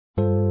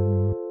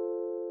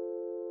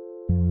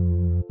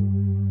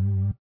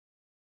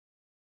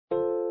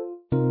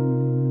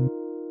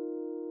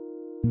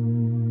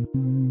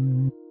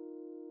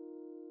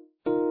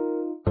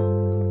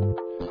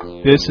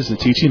This is a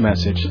teaching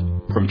message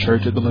from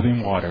Church of the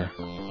Living Water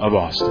of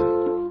Austin.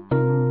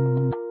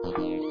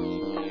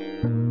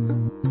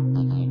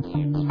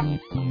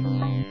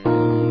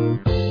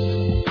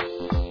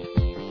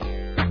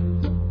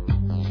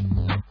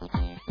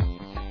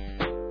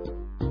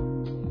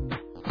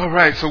 All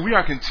right, so we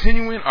are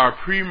continuing our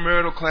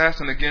pre-marital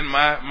class, and again,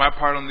 my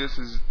part on this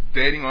is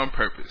dating on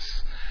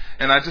purpose.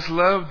 And I just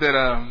love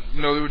that,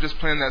 we were just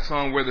playing that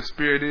song, Where the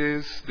Spirit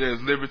Is, There's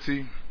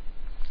Liberty.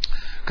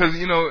 Because,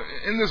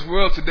 in this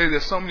world today,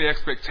 there's so many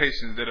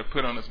expectations that are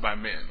put on us by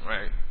men,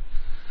 right?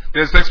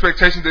 There's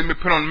expectations that have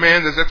been put on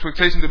men. There's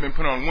expectations that have been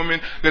put on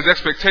women. There's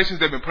expectations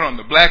that have been put on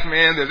the black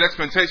man. There's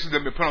expectations that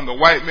have been put on the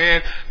white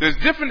man. There's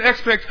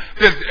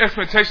there's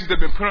expectations that have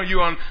been put on you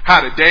on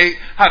how to date,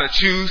 how to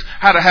choose,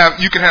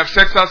 you can have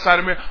sex outside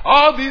of marriage.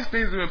 All these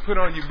things have been put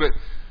on you, but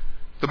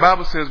the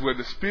Bible says where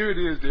the Spirit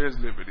is, there's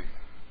liberty.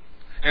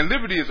 And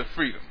liberty is a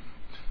freedom.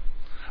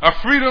 A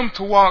freedom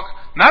to walk,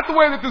 not the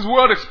way that this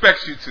world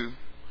expects you to,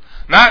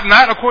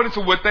 not according to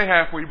what they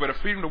have for you, but a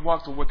freedom to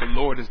walk to what the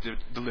Lord has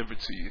delivered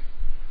to you.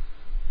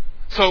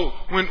 So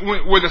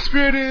where the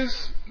Spirit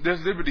is,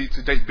 there's liberty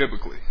to date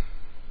biblically.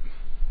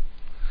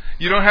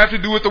 You don't have to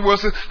do what the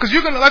world says, because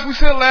you're gonna, like we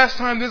said last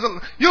time,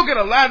 you'll get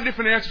a lot of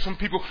different answers from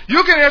people.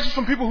 You'll get answers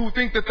from people who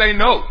think that they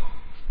know.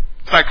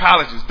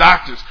 Psychologists,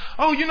 doctors.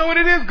 Oh, you know what?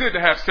 It is good to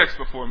have sex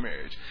before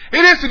marriage.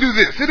 It is to do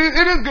this. It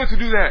is good to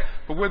do that.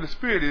 But where the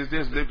Spirit is,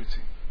 there's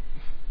liberty.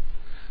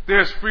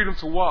 There's freedom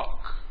to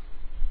walk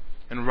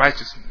in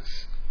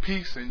righteousness,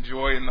 peace, and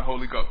joy in the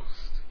Holy Ghost.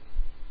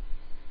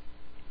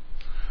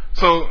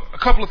 So, a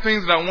couple of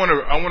things that I want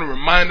to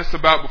remind us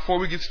about before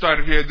we get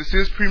started here. This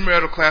is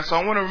premarital class, so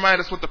I want to remind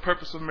us what the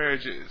purpose of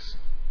marriage is.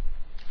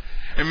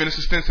 And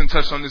Minister Stinson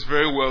touched on this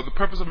very well. The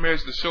purpose of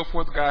marriage is to show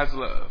forth God's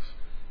love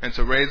and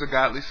to raise a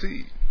godly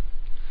seed.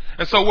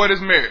 And so what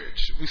is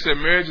marriage? We said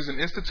marriage is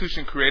an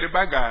institution created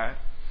by God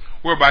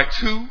whereby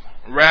two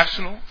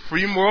rational,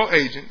 free moral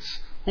agents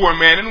who are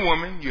man and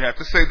woman, you have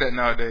to say that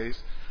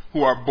nowadays,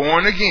 who are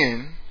born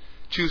again,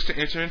 choose to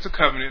enter into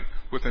covenant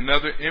with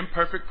another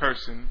imperfect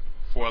person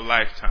for a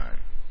lifetime.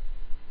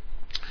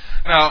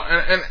 Now,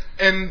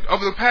 and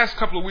over the past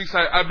couple of weeks,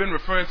 I've been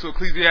referring to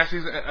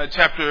Ecclesiastes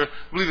chapter,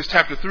 I believe it's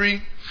chapter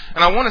 3.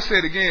 And I want to say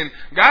it again.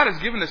 God has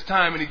given us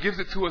time, and He gives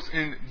it to us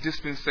in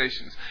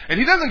dispensations. And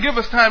He doesn't give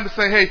us time to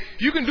say, hey,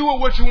 you can do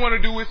what you want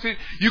to do with it.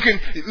 You can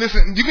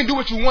do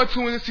what you want to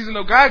in this season.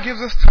 No, God gives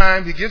us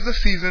time. He gives us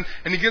season,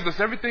 and He gives us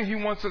everything He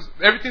wants us,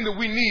 everything that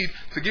we need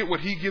to get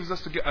what He gives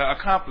us to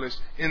accomplish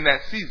in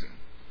that season.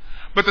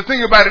 But the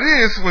thing about it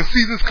is, when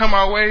seasons come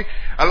our way,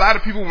 a lot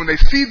of people, when they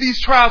see these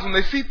trials, when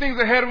they see things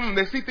ahead of them,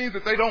 they see things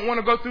that they don't want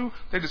to go through,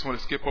 they just want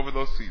to skip over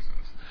those seasons.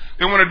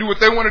 They want to do what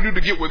they want to do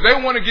to get what they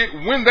want to get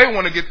when they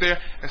want to get there,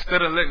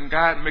 instead of letting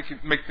God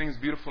make things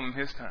beautiful in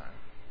His time.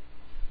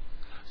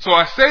 So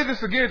I say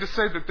this again to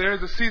say that there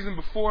is a season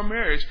before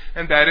marriage,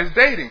 and that is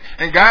dating.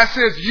 And God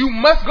says you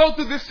must go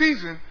through this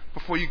season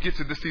before you get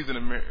to the season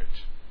of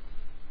marriage,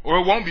 or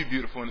it won't be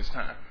beautiful in His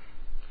time.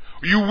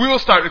 You will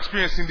start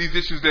experiencing these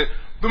issues that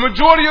the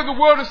majority of the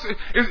world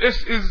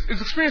is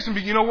experiencing.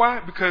 But you know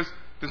why? Because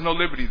there's no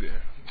liberty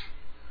there.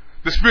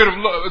 The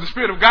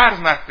Spirit of God is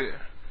not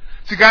there.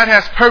 See, God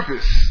has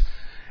purpose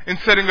in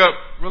setting up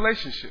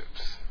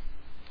relationships.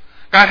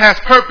 God has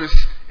purpose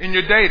in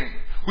your dating.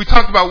 We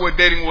talked about what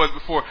dating was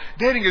before.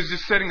 Dating is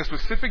just setting a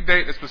specific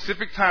date, a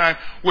specific time,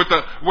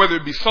 whether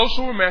it be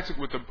social, romantic,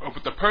 with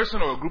a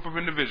person or a group of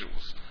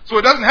individuals. So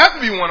it doesn't have to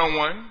be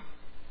one-on-one.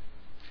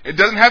 It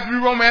doesn't have to be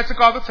romantic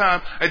all the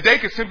time. A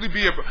date could simply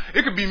be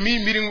it could be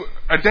me meeting.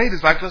 A date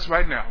is like us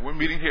right now. We're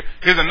meeting here.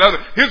 Here's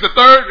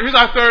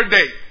our third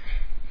date.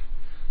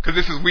 Because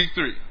this is week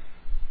 3.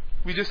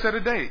 We just set a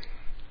date.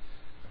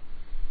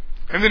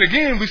 And then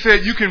again, we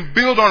said you can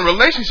build on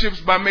relationships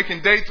by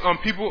making dates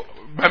with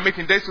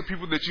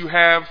people that you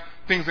have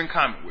things in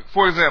common with.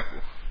 For example,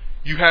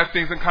 you have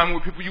things in common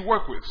with people you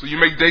work with. So you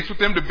make dates with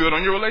them to build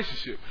on your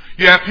relationship.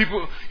 You have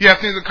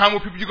things in common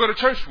with people you go to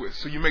church with.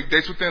 So you make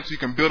dates with them so you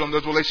can build on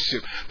those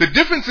relationships. The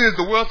difference is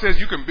the world says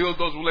you can build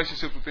those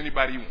relationships with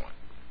anybody you want.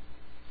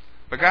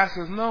 But God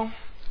says, no,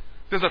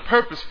 there's a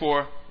purpose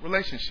for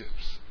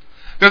relationships.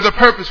 There's a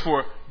purpose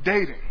for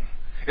dating.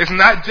 It's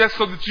not just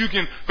so that you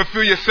can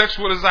fulfill your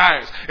sexual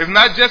desires. It's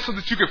not just so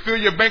that you can fill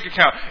your bank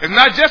account. It's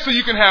not just so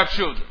you can have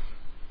children.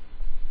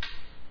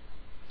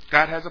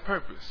 God has a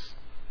purpose.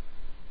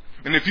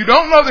 And if you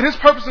don't know that His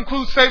purpose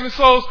includes saving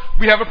souls,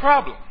 we have a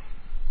problem.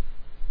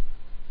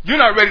 You're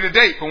not ready to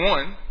date, for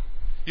one.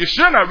 You're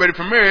sure not ready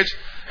for marriage.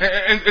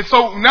 And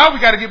so now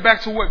we got to get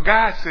back to what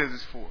God says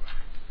it's for,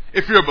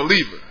 if you're a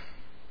believer.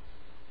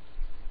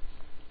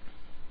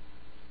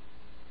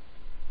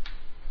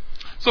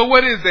 So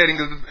what is dating,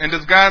 and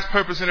does God's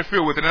purpose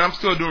interfere with it? And I'm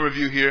still doing a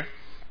review here.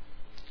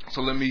 So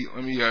let me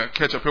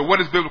catch up here.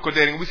 What is biblical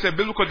dating? We said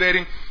biblical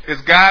dating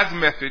is God's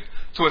method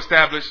to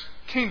establish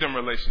kingdom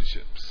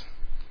relationships.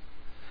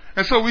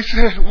 And so we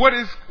said, what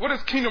is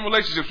kingdom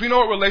relationships? We know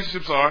what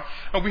relationships are,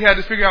 and we had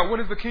to figure out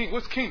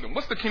what's kingdom?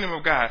 What's the kingdom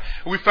of God?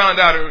 And we found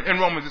out in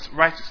Romans it's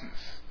righteousness,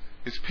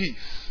 it's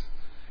peace,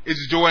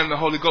 It's joy in the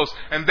Holy Ghost.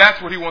 And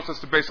that's what he wants us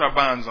to base our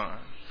bonds on.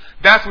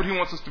 That's what he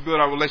wants us to build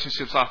our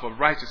relationships off of.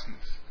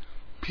 Righteousness,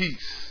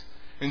 peace,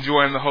 and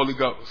joy in the Holy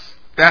Ghost.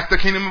 That's the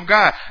kingdom of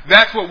God.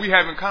 That's what we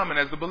have in common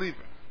as the believer.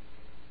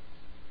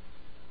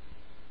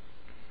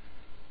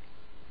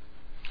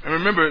 And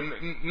remember,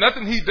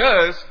 nothing he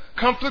does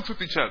conflicts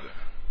with each other.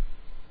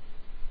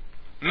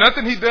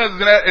 Nothing he does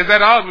is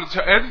at odds with each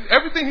other.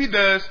 Everything he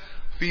does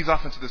feeds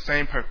off into the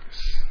same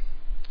purpose.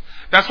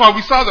 That's why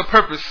we saw the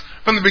purpose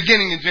from the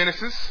beginning in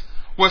Genesis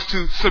was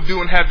to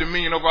subdue and have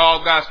dominion over all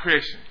of God's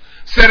creation.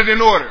 Set it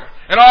in order.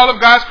 And all of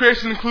God's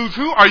creation includes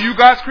who? Are you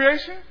God's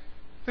creation?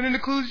 Then it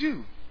includes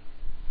you.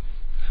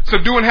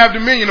 Subdue and have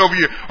dominion over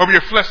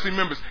your fleshly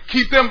members.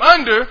 Keep them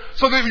under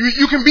so that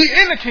you can be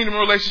in a kingdom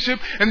relationship.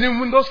 And then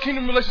when those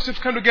kingdom relationships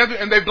come together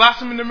and they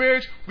blossom into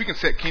marriage, we can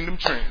set kingdom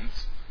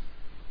trends.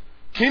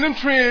 Kingdom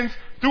trends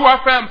through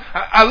our family.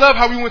 I love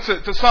how we went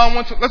to Psalm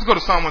 127. Let's go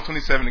to Psalm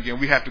 127 again.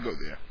 We have to go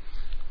there.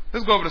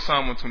 Let's go over to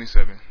Psalm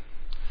 127.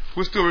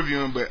 We're still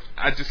reviewing, but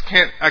I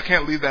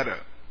can't leave that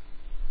up.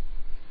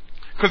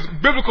 Because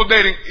biblical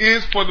dating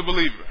is for the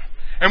believer.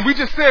 And we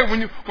just said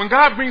when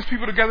God brings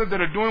people together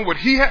that are doing what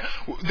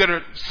that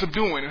are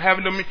subduing and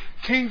having them,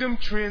 kingdom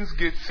trends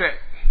get set.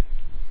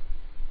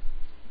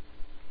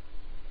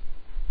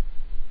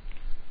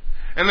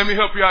 And let me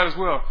help you out as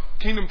well.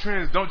 Kingdom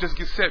trends don't just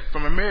get set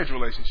from a marriage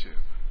relationship.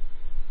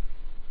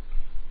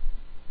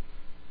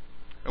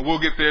 And we'll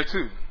get there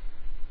too.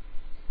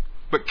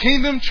 But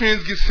kingdom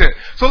trends get set.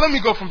 So let me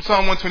go from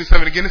Psalm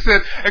 127 again. It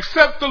says,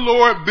 except the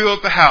Lord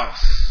build the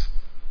house,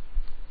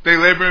 they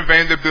labor in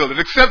vain that build it.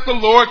 Except the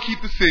Lord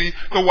keep the city,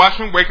 the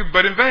watchman waketh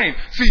but in vain.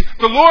 See,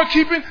 the Lord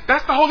keeping,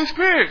 that's the Holy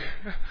Spirit.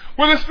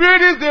 Where the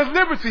Spirit is, there's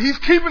liberty. He's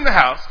keeping the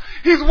house.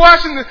 He's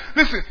watching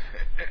listen,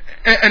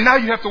 and now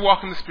you have to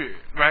walk in the Spirit,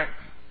 right?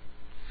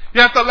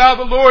 You have to allow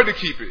the Lord to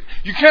keep it.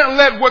 You can't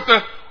let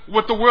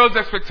what the world's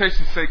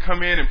expectations say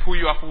come in and pull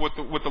you off of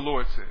what the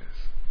Lord says.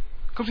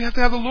 Because you have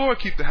to have the Lord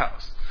keep the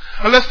house.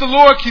 Unless the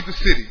Lord keep the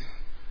city,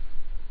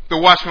 the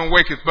watchman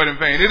waketh but in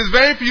vain. It is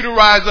vain for you to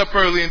rise up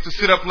early and to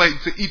sit up late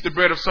and to eat the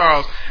bread of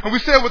sorrows. And we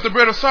said what the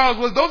bread of sorrows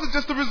was, those are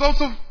just the results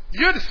of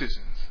your decisions.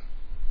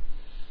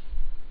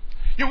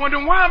 You're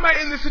wondering, why am I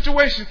in this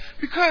situation?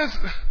 Because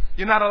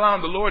you're not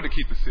allowing the Lord to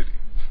keep the city.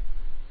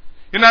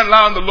 You're not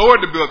allowing the Lord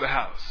to build the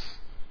house.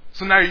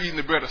 So now you're eating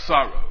the bread of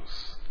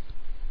sorrows.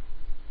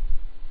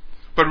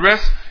 But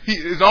rest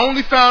is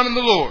only found in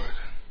the Lord.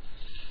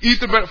 Eat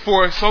the bread,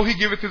 for so he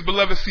giveth his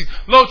beloved seed.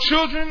 Lo,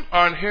 children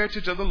are an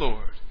heritage of the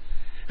Lord,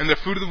 and the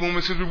fruit of the womb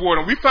is his reward.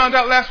 And we found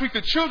out last week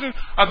that children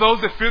are those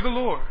that fear the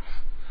Lord,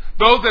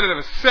 those that have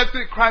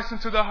accepted Christ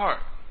into their heart.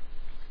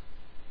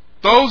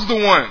 Those are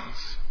the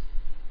ones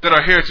that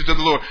are heritage of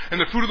the Lord. And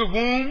the fruit of the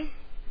womb,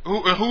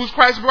 who is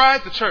Christ's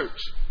bride? The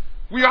church.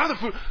 We are the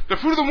fruit. The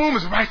fruit of the womb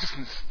is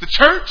righteousness. The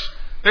church,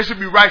 they should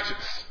be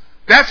righteous.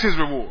 That's his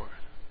reward.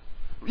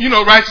 You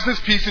know,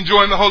 righteousness, peace, and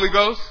joy in the Holy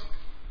Ghost.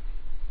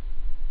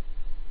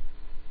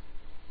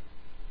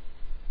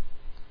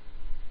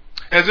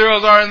 As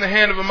arrows are in the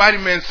hand of a mighty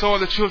man, so are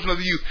the children of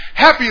the youth.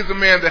 Happy is the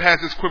man that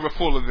has his quiver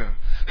full of them.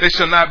 They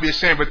shall not be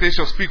ashamed, but they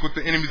shall speak with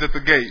the enemies at the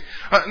gate.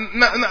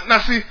 Now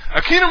see,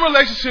 a kingdom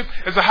relationship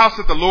is a house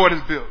that the Lord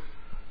has built.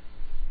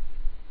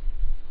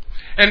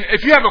 And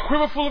if you have a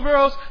quiver full of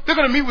arrows, they're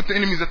going to meet with the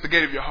enemies at the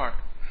gate of your heart.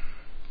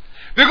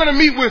 They're going to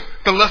meet with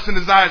the lust and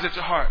desires at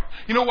your heart.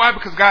 You know why?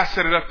 Because God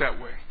set it up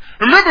that way.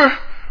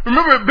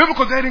 Remember,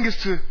 biblical dating is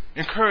to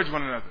encourage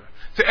one another,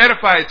 to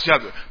edify each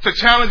other, to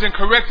challenge and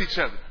correct each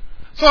other.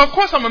 So of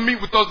course I'm going to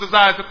meet with those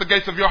desires at the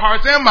gates of your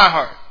hearts and my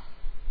heart.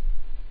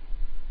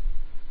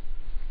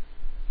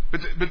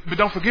 But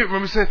don't forget,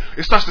 remember it said,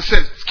 it starts to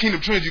set kingdom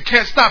trends. You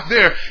can't stop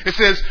there. It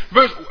says,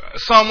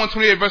 Psalm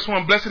 128 verse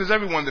 1, blessed is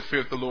everyone that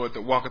feareth the Lord,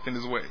 that walketh in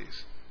his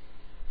ways.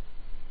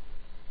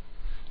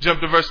 Jump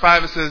to verse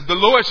 5, it says, the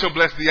Lord shall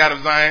bless thee out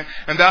of Zion,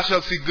 and thou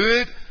shalt see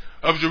good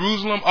of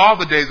Jerusalem all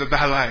the days of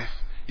thy life.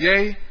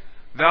 Yea,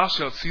 thou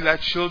shalt see thy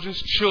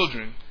children's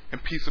children,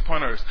 and peace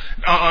upon earth.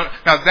 Now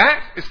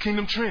that is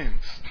kingdom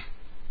trends.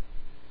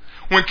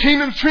 When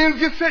kingdom trends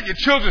get set, your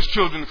children's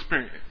children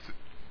experience it.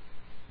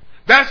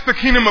 That's the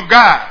kingdom of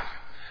God.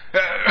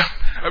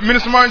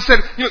 Minister Martin said,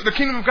 the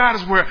kingdom of God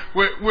is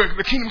where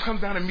the kingdom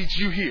comes down and meets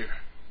you here.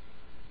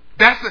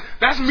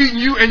 That's meeting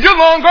you, and you're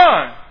long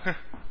gone.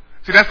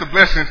 See, that's the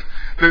blessing,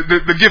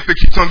 the gift that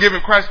keeps on giving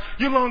Christ.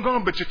 You're long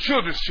gone, but your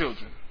children's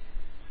children.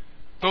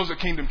 Those are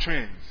kingdom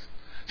trends.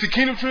 See,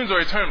 kingdom trends are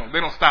eternal. They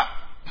don't stop.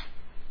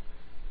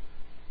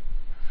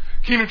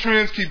 Kingdom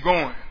trends keep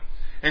going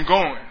and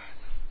going.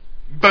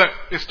 But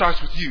it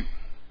starts with you.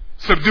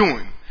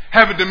 Subduing,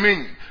 having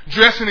dominion,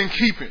 dressing and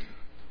keeping,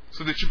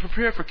 so that you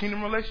prepare for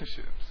kingdom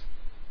relationships.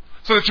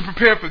 So that you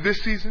prepare for this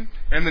season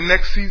and the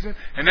next season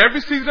and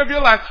every season of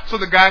your life, so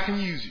that God can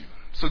use you,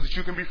 so that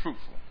you can be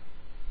fruitful.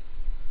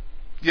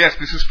 Yes,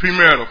 this is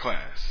premarital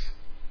class.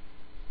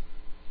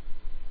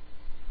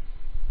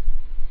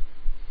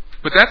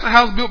 But that's a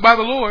house built by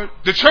the Lord,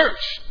 the church.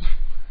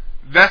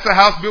 That's a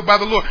house built by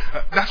the Lord.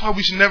 That's why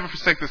we should never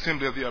forsake the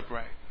assembly of the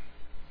upright.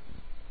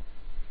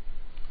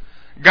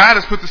 God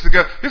has put this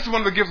together. This is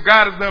one of the gifts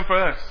God has done for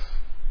us.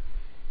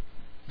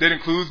 That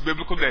includes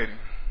biblical dating.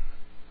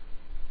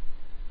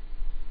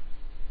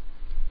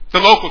 The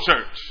local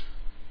church.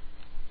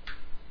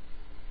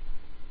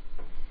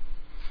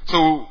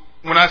 So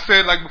when I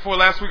said, like before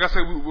last week, I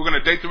said we're going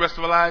to date the rest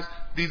of our lives.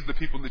 These are the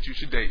people that you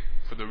should date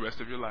for the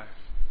rest of your life.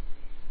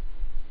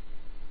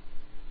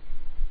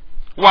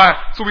 Why?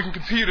 So we can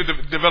continue to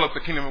develop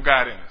the kingdom of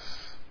God in us.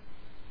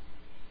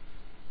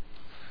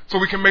 So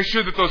we can make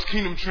sure that those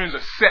kingdom trends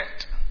are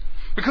set.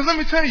 Because let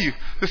me tell you,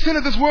 the sin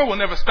of this world will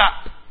never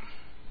stop.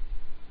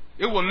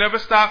 It will never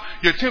stop.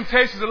 Your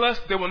temptations of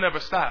lust, they will never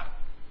stop.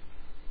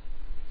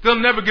 They'll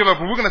never give up.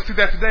 And we're going to see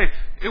that today.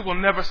 It will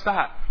never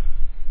stop.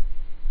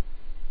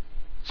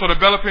 So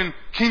developing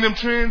kingdom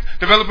trends,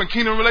 developing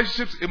kingdom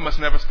relationships, it must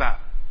never stop.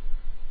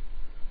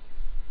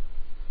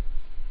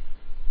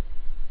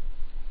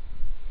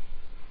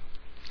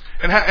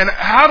 And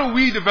how do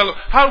we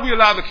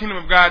allow the kingdom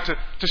of God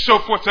to show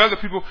forth to other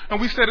people? And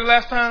we said it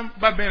last time,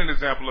 by being an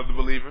example of the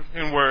believer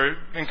in word,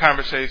 in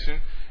conversation,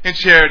 in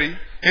charity,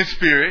 in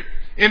spirit,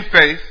 in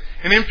faith,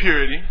 and in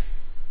purity.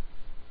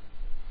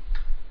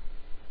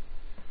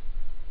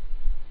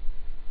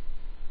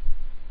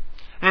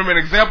 Remember, an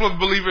example of a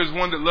believer is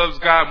one that loves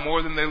God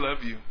more than they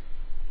love you.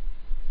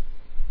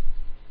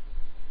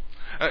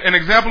 An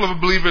example of a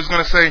believer is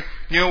going to say,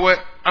 you know what,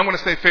 I'm going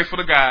to stay faithful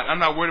to God. I'm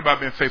not worried about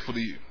being faithful to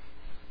you.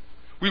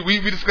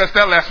 We discussed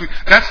that last week.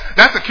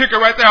 That's a kicker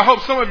right there. I hope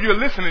some of you are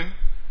listening.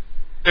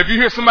 If you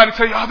hear somebody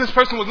tell you, oh, this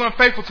person was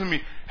unfaithful to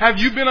me. Have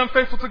you been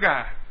unfaithful to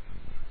God?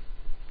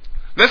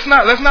 Let's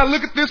not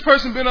look at this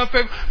person being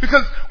unfaithful.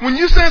 Because when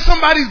you say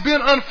somebody's been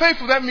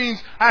unfaithful, that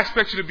means I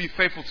expect you to be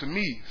faithful to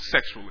me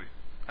sexually.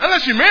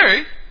 Unless you're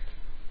married.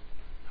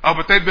 Oh,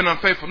 but they've been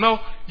unfaithful. No,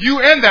 you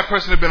and that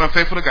person have been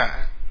unfaithful to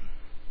God.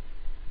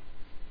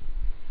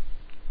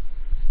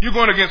 You're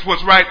going against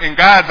what's right in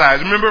God's eyes.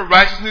 Remember,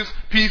 righteousness,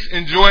 peace,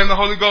 and joy in the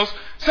Holy Ghost.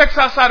 Sex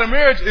outside of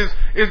marriage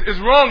is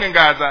wrong in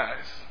God's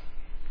eyes.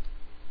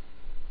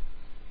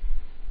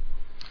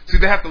 See,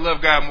 they have to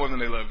love God more than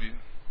they love you.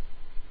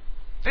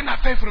 They're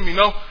not faithful to me.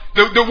 No,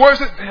 the words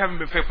that they haven't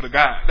been faithful to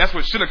God. That's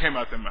what should have came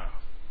out their mouth.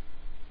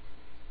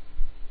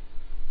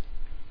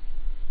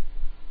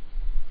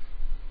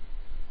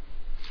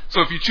 So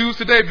if you choose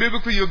today,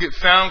 biblically, you'll get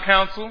sound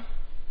counsel.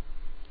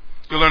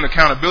 You'll learn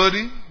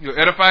accountability. You'll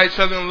edify each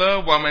other in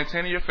love while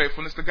maintaining your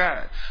faithfulness to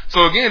God.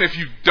 So again, if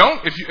you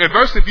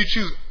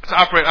choose to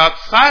operate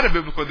outside of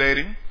biblical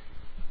dating,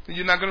 then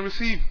you're not going to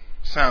receive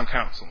sound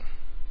counsel.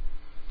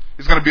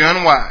 It's going to be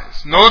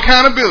unwise. No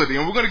accountability.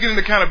 And we're going to get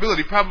into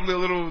accountability probably a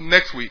little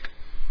next week.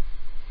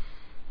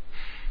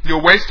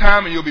 You'll waste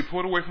time and you'll be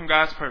pulled away from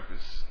God's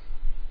purpose.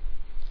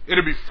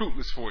 It'll be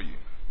fruitless for you.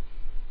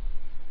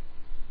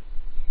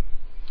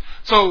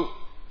 So,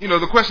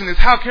 the question is,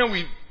 how can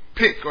we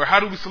pick, or how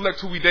do we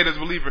select who we date as a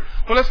believer?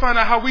 Well, let's find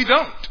out how we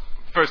don't,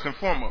 first and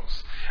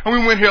foremost. And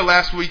we went here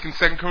last week in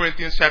 2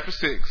 Corinthians chapter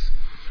 6,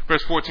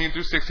 verse 14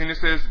 through 16. It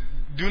says,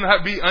 do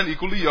not be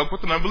unequally yoked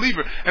with an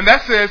unbeliever. And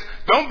that says,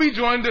 don't be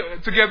joined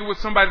together with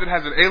somebody that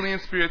has an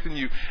alien spirit than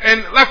you.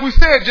 And like we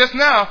said just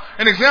now,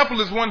 an example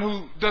is one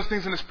who does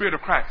things in the spirit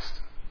of Christ.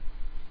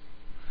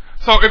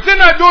 So if they're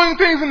not doing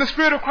things in the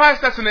spirit of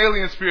Christ, that's an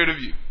alien spirit of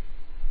you.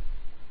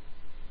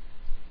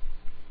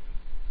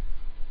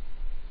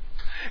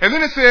 And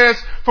then it says,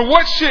 for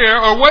what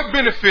share or what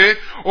benefit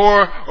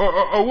or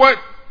what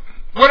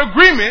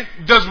agreement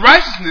does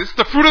righteousness,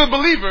 the fruit of the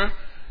believer,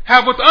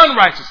 have with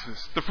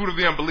unrighteousness, the fruit of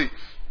the unbelief?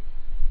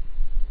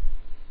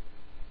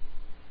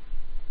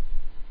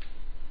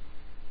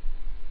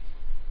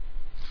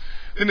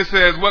 Then it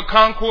says, what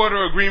concord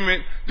or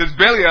agreement does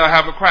Belial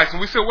have with Christ?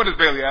 And we said, what is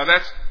Belial?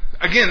 That's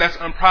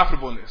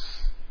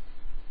unprofitableness,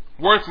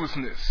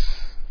 worthlessness,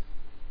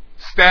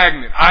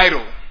 stagnant,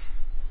 idle.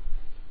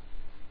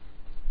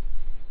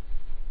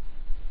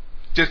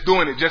 Just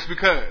doing it just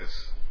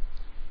because.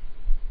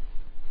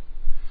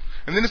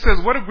 And then it says,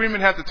 what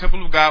agreement has the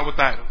temple of God with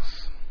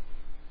idols?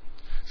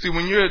 See,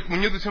 when you're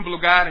the temple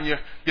of God and your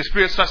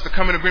spirit starts to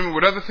come in agreement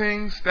with other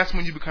things, that's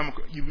when you become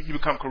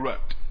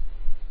corrupt.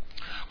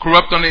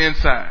 Corrupt on the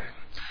inside.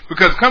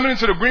 Because coming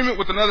into agreement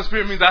with another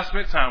spirit means I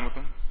spent time with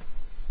them.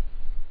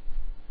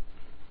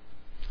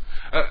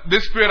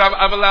 This spirit,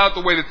 I've allowed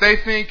the way that they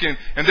think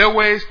and their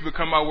ways to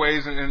become my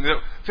ways, and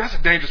that's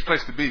a dangerous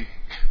place to be.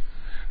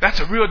 That's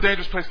a real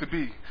dangerous place to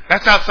be.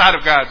 That's outside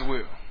of God's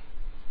will.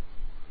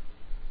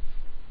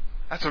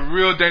 That's a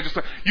real dangerous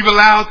place. You've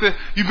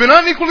been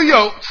unequally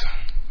yoked.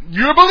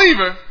 You're a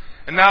believer,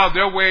 and now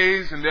their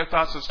ways and their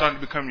thoughts are starting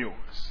to become yours.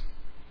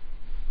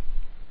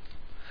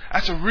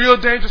 That's a real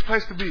dangerous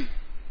place to be.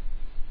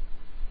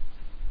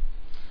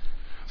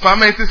 So I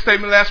made this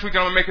statement last week,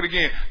 and I'm going to make it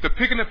again. The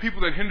picking of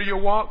people that hinder your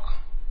walk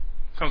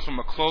comes from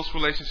a close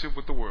relationship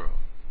with the world.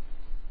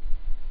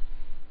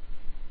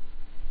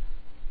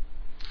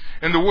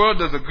 And the world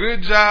does a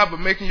good job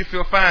of making you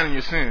feel fine in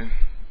your sin.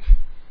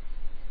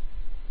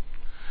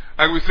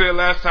 Like we said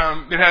last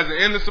time, it has an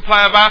endless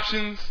supply of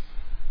options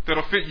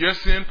that'll fit your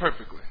sin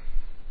perfectly.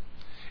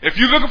 If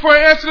you're looking for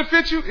an answer to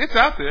fit you, it's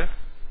out there.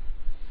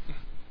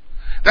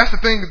 That's the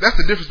thing. That's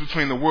the difference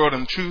between the world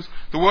and the truth.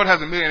 The world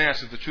has a million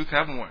answers. The truth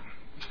has one.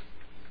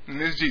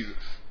 And it's Jesus.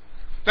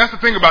 That's the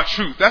thing about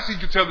truth. That's how you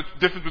can tell the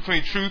difference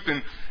between truth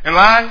and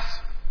lies.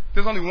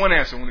 There's only one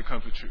answer when it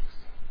comes to truth.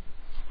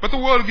 But the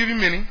world will give you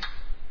many.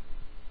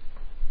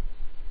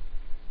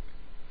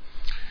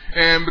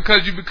 And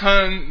because you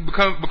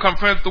become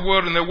friends with the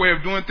world and their way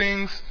of doing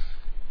things,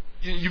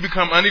 you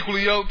become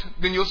unequally yoked,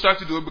 then you'll start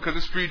to do it because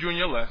it's freed you in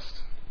your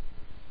lust.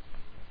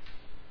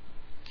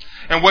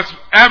 And what's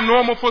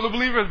abnormal for the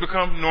believer has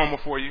become normal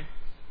for you.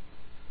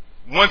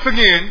 Once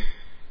again,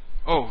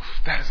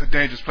 that is a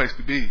dangerous place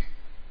to be.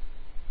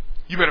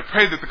 You better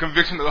pray that the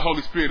conviction of the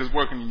Holy Spirit is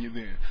working in you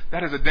then.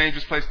 That is a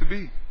dangerous place to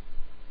be.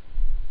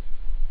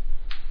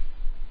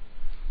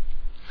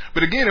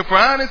 But again, if we're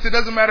honest, it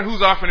doesn't matter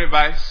who's offering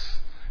advice,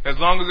 as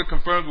long as it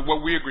confirms with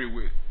what we agree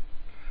with.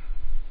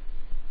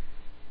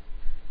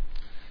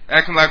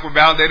 Acting like we're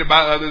validated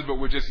by others, but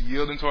we're just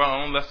yielding to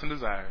our own lusts and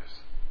desires.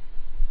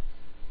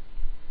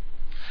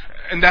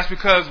 And that's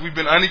because we've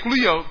been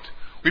unequally yoked,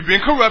 we've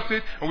been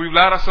corrupted, and we've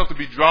allowed ourselves to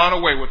be drawn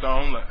away with our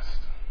own lust.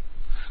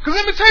 Because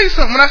let me tell you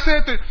something. When I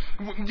said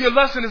that your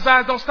lust and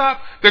desires don't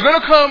stop, they're going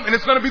to come, and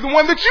it's going to be the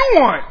one that you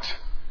want.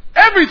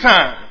 Every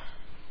time.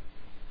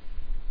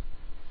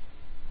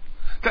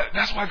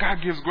 That's why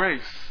God gives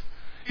grace.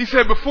 He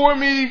said, before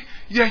me,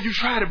 you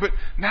tried it, but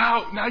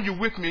now you're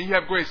with me and you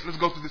have grace. Let's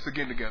go through this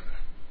again together.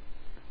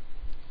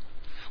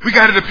 We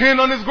got to depend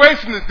on His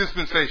grace in this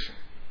dispensation.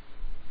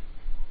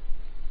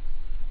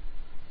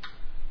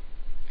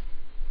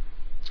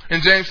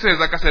 And James says,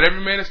 like I said,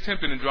 every man is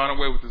tempted and drawn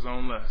away with his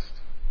own lust.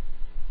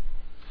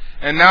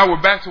 And now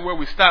we're back to where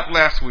we stopped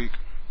last week.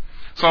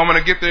 So I'm going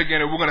to get there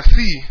again, and we're going to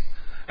see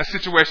a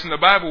situation in the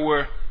Bible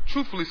where,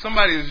 truthfully,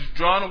 somebody is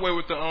drawn away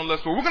with their own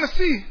lust. But we're going to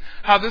see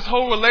how this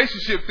whole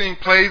relationship thing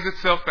plays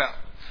itself out.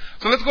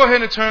 So let's go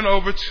ahead and turn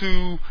over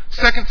to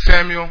 2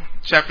 Samuel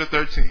chapter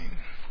 13.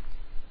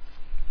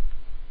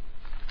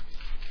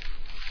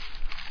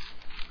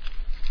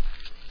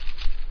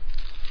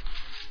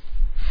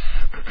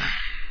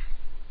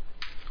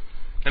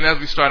 And as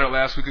we started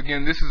last week,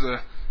 again, this is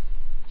a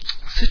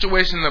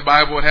situation in the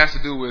Bible. It has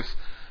to do with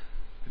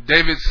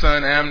David's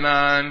son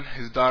Amnon,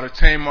 his daughter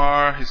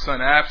Tamar, his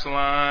son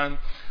Absalom,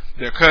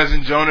 their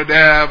cousin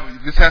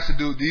Jonadab. These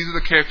are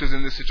the characters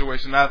in this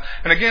situation.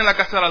 And again, like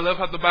I said, I love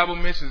how the Bible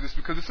mentions this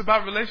because it's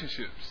about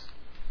relationships.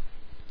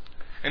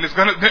 And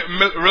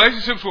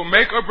relationships will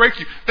make or break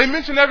you. They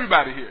mention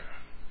everybody here.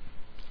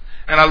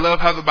 And I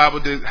love how the Bible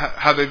did,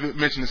 how they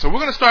mentioned it. So we're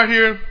going to start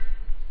here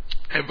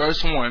at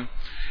verse 1.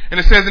 And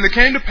it says, and it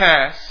came to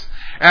pass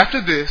after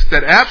this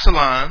that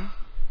Absalom,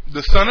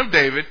 the son of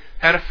David,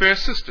 had a fair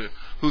sister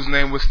whose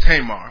name was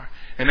Tamar.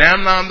 And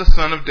Amnon, the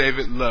son of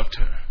David, loved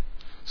her.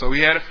 So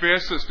he had a fair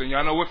sister. And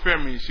y'all know what fair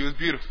means. She was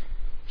beautiful.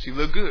 She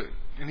looked good.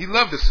 And he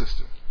loved his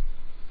sister.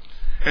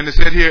 And it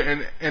said here,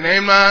 and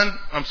Amnon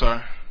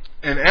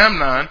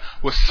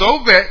was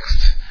so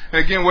vexed.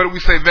 And again, what do we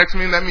say vex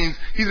mean? That means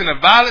he's in a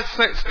violent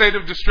state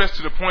of distress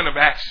to the point of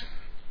action.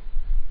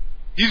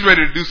 He's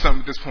ready to do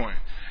something at this point.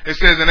 It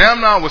says, and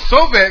Amnon was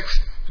so vexed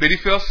that he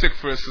fell sick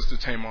for his sister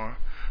Tamar,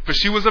 for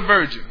she was a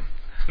virgin.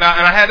 Now,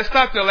 and I had to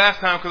stop there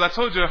last time because I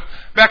told you,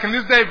 back in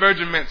this day,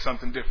 virgin meant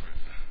something different.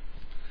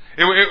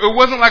 It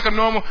wasn't like a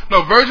normal,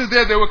 virgins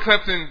there, they were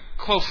kept in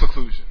close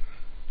seclusion.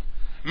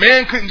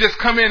 Man couldn't just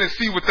come in and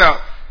see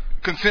without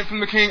consent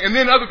from the king, and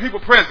then other people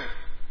present.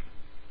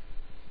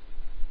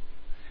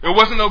 It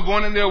wasn't no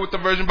going in there with the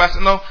virgin by,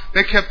 no,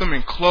 they kept them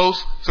in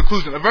close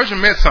seclusion. A virgin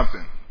meant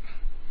something.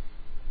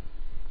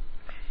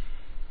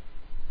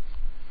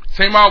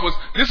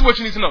 This is what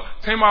you need to know.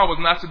 Tamar was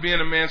not to be in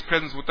a man's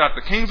presence without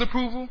the king's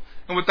approval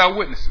and without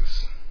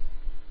witnesses.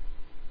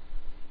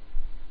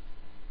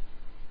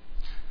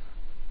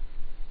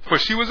 For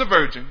she was a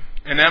virgin,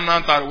 and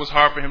Amnon thought it was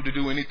hard for him to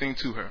do anything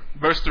to her.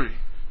 Verse 3.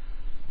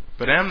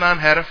 But Amnon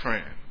had a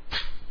friend.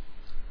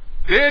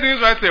 There it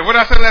is right there. What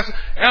did I say last time?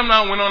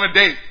 Amnon went on a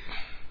date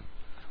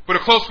with a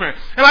close friend.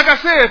 And like I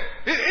said,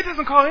 it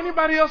doesn't call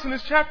anybody else in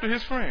this chapter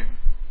his friend.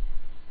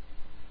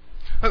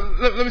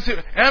 Let me see.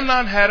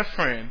 Amnon had a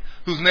friend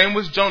whose name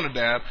was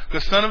Jonadab,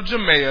 the son of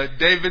Jameah,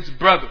 David's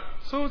brother.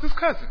 So it was his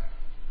cousin.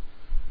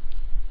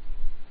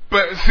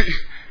 But see,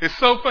 it's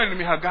so funny to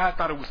me how God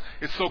thought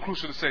it's so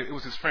crucial to say it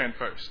was his friend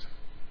first.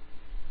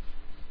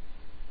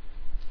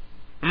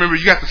 Remember,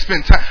 you got to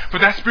spend time. For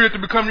that spirit to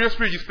become your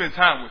spirit, you spend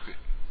time with it.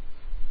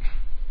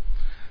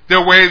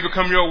 Their ways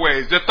become your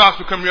ways. Their thoughts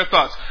become your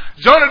thoughts.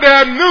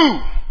 Jonadab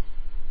knew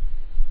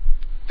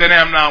that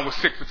Amnon was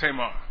sick for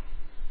Tamar.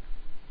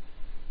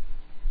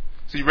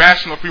 See,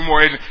 rational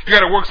pre-moral agent. You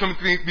got to work some of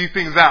these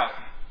things out.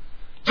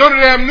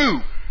 Jonadab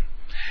knew.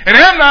 And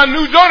Amnon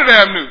knew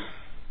Jonadab knew.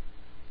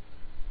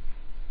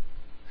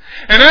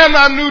 And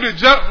Amnon knew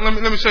that...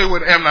 Let me show you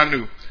what Amnon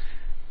knew.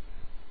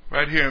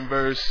 Right here in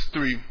verse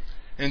 3.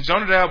 And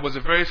Jonadab was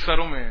a very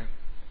subtle man.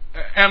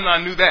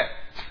 Amnon knew that.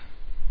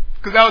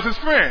 Because that was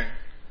his friend.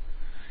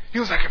 He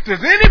was like, if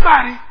there's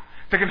anybody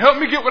that can help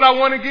me get what I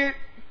want to get,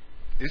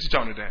 it's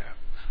Jonadab.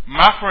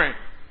 My friend.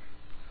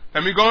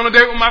 Let me go on a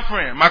date with my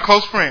friend, my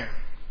close friend.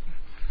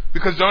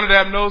 because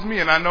Jonadab knows me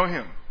and I know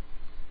him.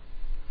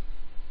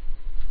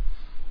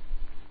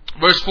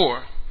 Verse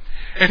 4.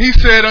 And he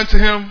said unto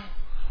him,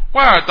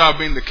 why art thou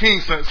being the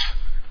king's son?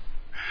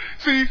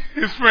 See,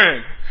 his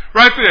friend,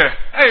 right there.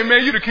 Hey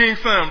man, you the king's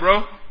son,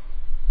 bro.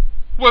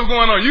 What's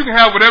going on? You can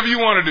have whatever you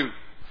want to do.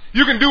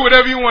 You can do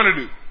whatever you want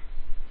to do.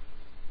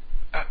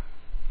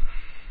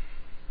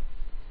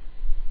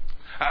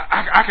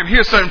 I can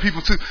hear certain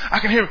people too. I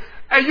can hear,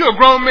 hey, you're a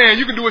grown man.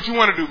 You can do what you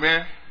want to do,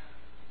 man.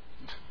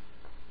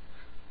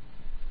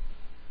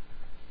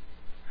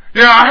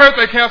 Yeah, I heard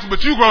they canceled,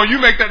 but you grown. You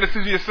make that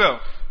decision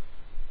yourself.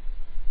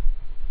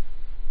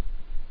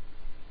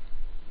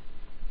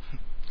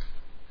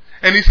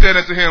 And he said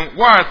unto him,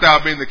 why art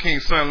thou being the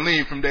king's son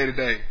lean from day to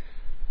day?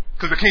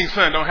 Because the king's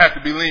son don't have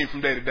to be lean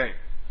from day to day.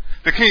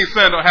 The king's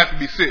son don't have to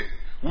be sick.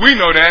 We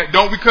know that.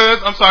 Don't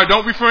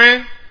we,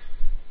 friend?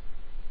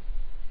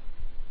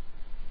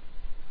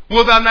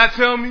 Will thou not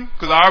tell me?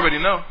 Because I already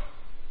know.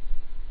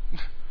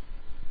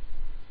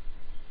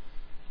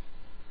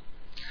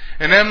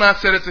 And Amnon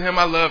said unto him,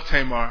 I love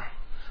Tamar,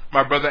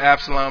 my brother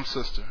Absalom's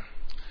sister.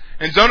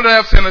 And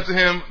Jonadab said unto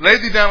him, lay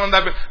thee down on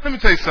thy bed. Let me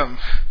tell you something.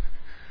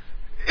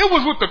 It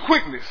was with the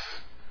quickness.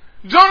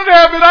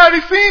 Jonadab had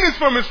already seen this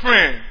from his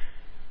friend.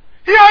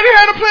 He already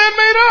had a plan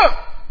made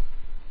up.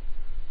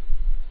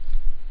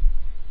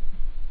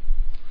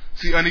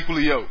 See,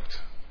 unequally yoked.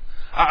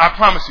 I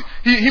promise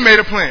you. He made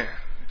a plan.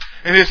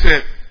 And he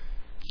said,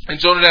 and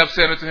Jonadab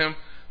said unto him,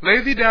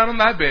 lay thee down on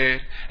thy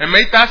bed, and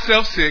make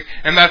thyself sick,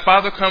 and thy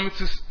father cometh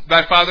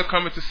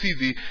to see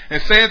thee,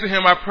 and say unto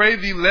him, I pray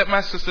thee, let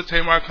my sister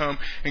Tamar come,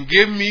 and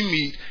give me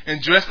meat,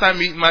 and dress the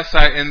meat in my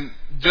sight,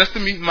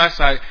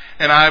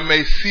 and I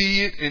may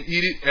see it and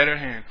eat it at her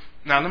hand.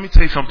 Now let me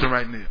tell you something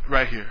right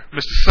here.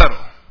 Mr.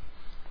 Subtle,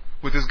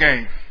 with his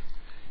game.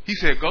 He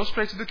said, go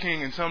straight to the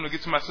king and tell him to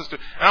get to my sister.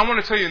 And I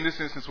want to tell you in this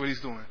instance what he's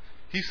doing.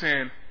 He's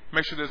saying,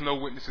 make sure there's no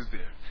witnesses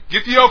there.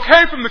 Get the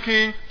okay from the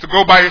king to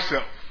go by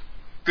yourself.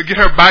 To get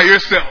her by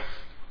yourself.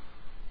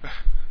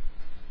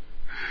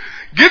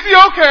 Get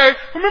the okay.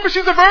 Remember,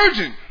 she's a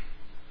virgin.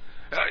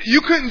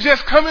 You couldn't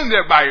just come in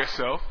there by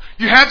yourself.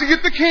 You had to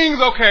get the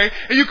king's okay.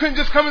 And you couldn't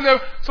just come in there.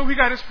 So he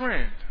got his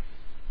friend.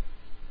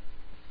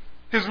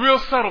 His real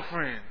subtle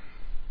friend.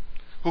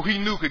 Who he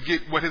knew could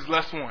get what his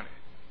lust wanted.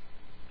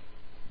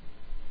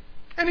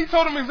 And he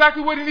told him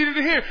exactly what he needed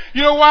to hear.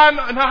 You know why?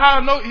 How I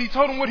know he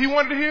told him what he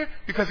wanted to hear?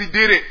 Because he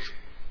did it.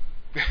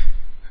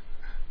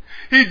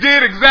 He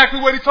did exactly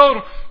what he told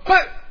him.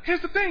 But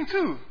here's the thing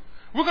too.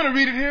 We're going to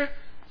read it here.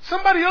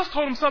 Somebody else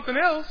told him something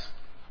else.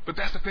 But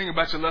that's the thing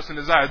about your lust and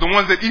desire. The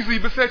ones that easily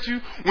beset you.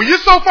 When you're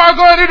so far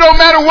gone, it don't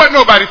matter what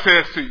nobody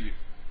says to you.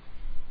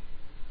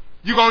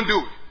 You're going to do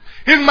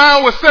it. His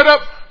mind was set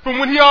up from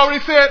when he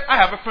already said, I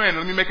have a friend.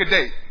 Let me make a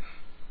date.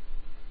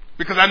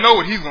 Because I know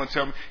what he's going to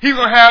tell me. He's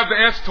going to have the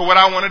answer to what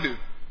I want to do.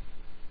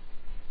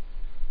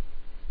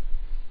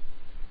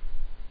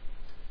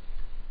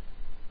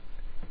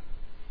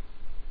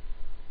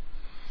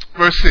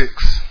 Verse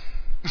 6.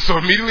 So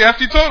immediately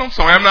after he told him,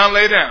 so Amnon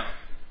lay down.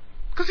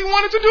 Because he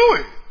wanted to do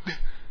it.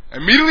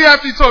 Immediately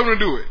after he told him to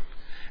do it.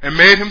 And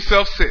made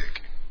himself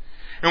sick.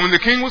 And when the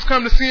king was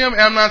come to see him,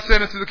 Amnon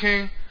said unto the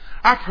king,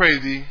 I pray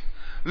thee,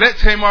 let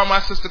Tamar my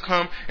sister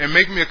come and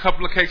make me a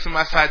couple of cakes in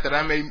my sight that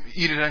I may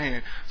eat at her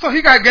hand. So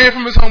he got game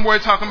from his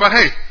homeboy talking about,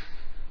 hey,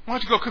 why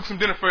don't you go cook some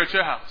dinner for her at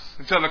your house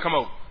and tell her to come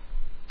over.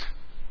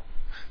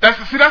 That's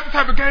the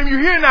type of game you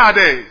hear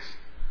nowadays.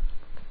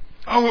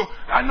 Oh,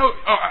 I know.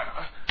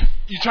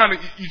 You trying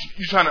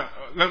to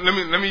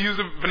let me use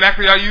the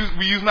vernacular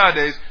we use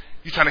nowadays.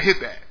 You trying to hit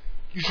that.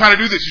 You trying to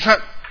do this. You trying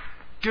to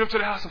get up to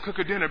the house and cook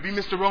her dinner. Be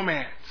Mr.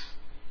 Romance.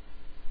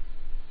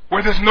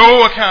 Where there's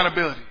no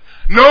accountability.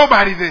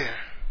 Nobody there.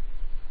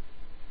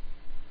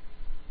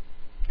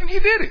 And he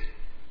did it.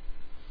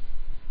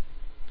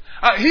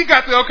 He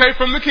got the okay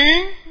from the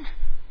king.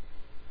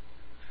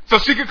 So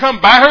she could come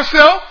by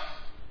herself.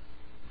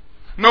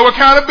 No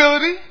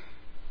accountability.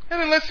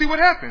 And then let's see what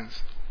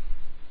happens.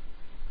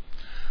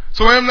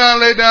 So Amnon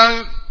lay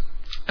down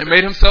and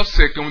made himself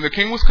sick. And when the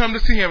king was come to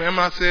see him,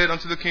 Amnon said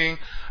unto the king,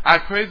 I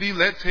pray thee,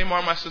 let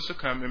Tamar my sister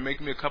come and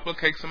make me a couple of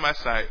cakes in my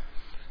sight,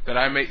 that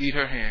I may eat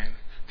her hand.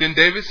 Then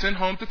David sent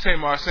home to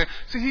Tamar, saying,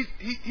 see,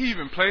 he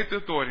even played the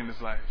authority in his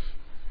life.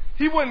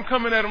 He wasn't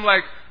coming at him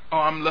like, oh,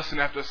 I'm lusting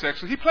after a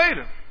sexual. He played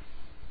him.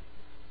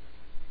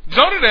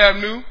 Jonadab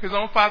knew, his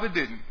own father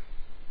didn't.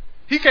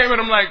 He came at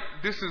him like,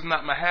 this is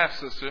not my half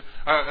sister.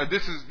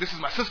 This is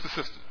my sister's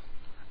sister.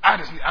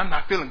 I'm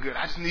not feeling good.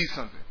 I just need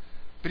something.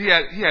 But he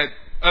had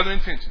other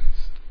intentions.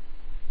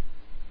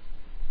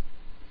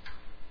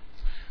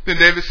 Then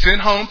David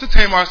sent home to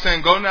Tamar,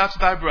 saying, go now to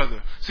thy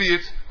brother. See,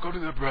 it's go to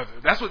the brother.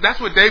 That's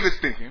what David's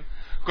thinking.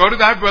 Go to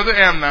thy brother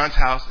Amnon's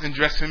house and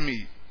dress him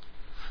meat.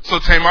 So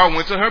Tamar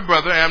went to her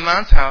brother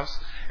Amnon's house,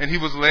 and he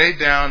was laid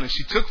down, and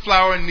she took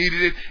flour and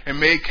kneaded it, and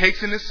made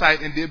cakes in his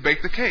sight, and did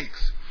bake the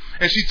cakes.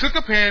 And she took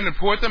a pan and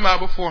poured them out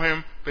before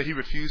him, but he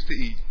refused to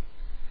eat.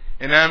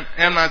 And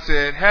Amnon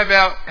said, have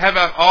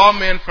out all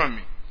men from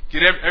me.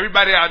 Get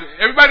everybody out.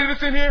 Everybody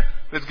that's in here,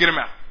 let's get them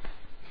out.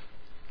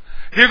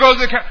 Here goes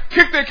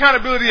kick the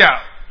accountability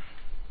out.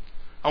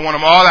 I want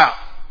them all out.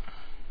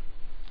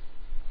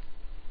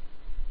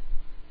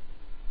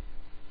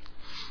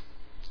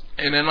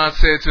 And Amnon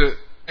said to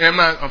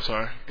Amnon,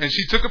 and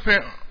she took a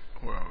pen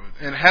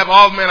and have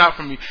all men out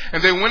from me.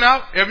 And they went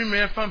out, every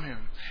man from him.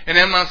 And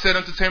Amnon said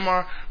unto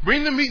Tamar,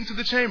 bring the meat into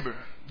the chamber,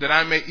 that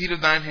I may eat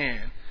of thine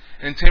hand.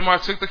 And Tamar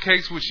took the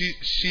cakes which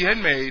she had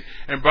made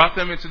and brought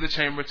them into the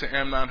chamber to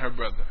Amnon her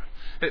brother.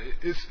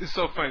 It's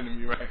so funny to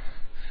me, right?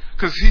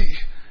 Because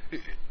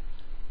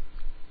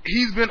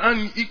he's been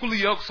unequally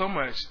yoked so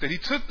much that he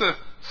took the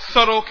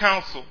subtle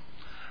counsel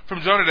from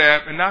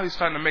Jonadab and now he's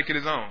starting to make it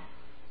his own.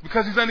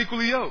 Because he's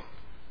unequally yoked.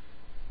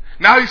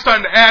 Now he's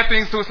starting to add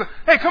things to it.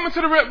 Hey, come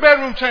into the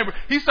bedroom chamber.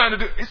 He's starting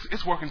to do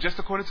it's working just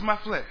according to my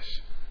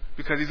flesh.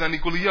 Because he's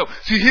unequally yoked.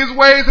 See, his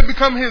ways have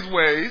become his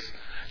ways.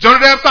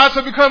 Jonadab's thoughts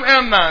have become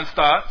Amnon's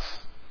thoughts.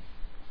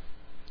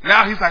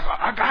 Now he's like,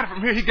 I got it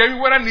from here. He gave me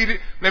what I needed.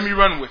 Let me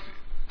run with it.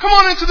 Come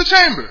on into the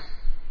chamber.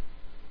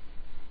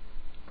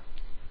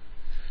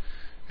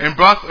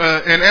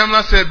 And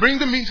Amnon said, bring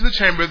the meat to the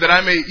chamber that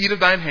I may eat of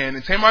thine hand.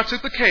 And Tamar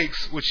took the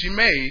cakes which she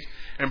made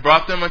and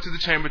brought them unto the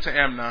chamber to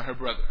Amnon her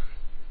brother.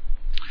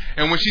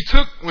 And when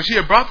she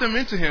had brought them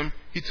into him,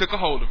 he took a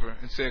hold of her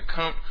and said,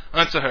 come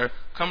unto her,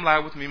 come lie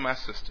with me, my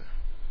sister.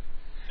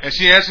 And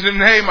she answered him,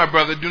 nay, my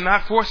brother, do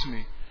not force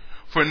me.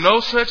 For no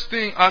such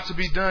thing ought to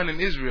be done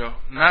in Israel,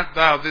 not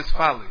thou this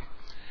folly.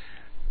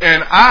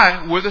 And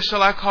I, whither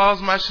shall I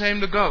cause my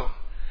shame to go?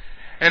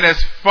 And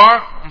as far,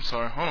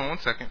 hold on one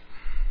second.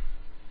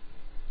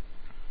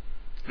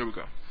 There we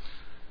go.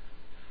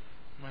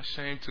 My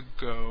shame to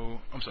go.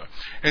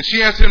 And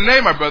she answered him,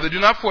 nay, my brother, do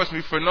not force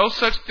me, for no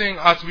such thing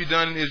ought to be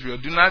done in Israel.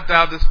 Do not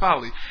thou this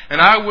folly. And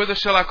I, whither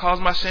shall I cause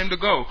my shame to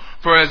go?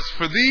 For as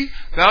for thee,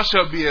 thou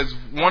shalt be as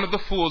one of the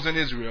fools in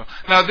Israel.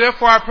 Now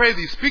therefore I pray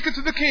thee, speak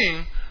unto the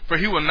king, for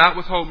he will not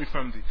withhold me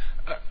from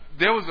thee.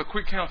 There was a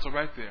quick counsel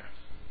right there.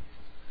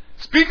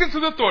 Speaking to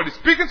the authority,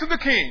 speaking to the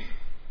king.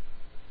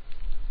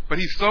 But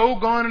he's so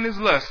gone in his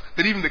lust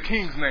that even the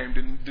king's name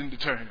didn't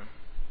deter him.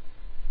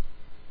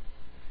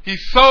 He's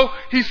so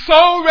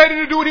ready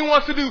to do what he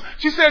wants to do.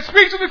 She said,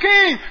 speak to the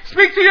king.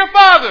 Speak to your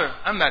father.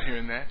 I'm not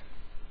hearing that.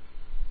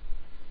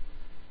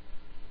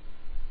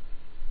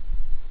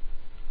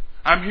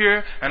 I'm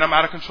here and I'm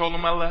out of control of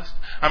my lust.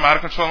 I'm out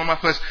of control of my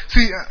flesh.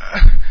 See,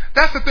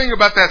 that's the thing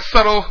about that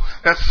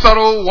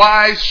subtle,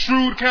 wise,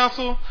 shrewd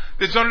counsel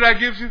that Jonadab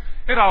gives you.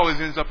 It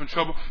always ends up in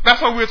trouble.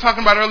 That's what we were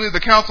talking about earlier.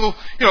 The counsel,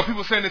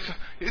 people saying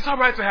it's all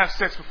right to have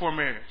sex before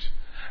marriage.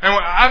 And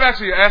I've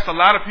actually asked a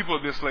lot of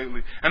people this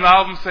lately, and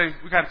all of them say,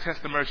 we got to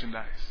test the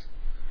merchandise.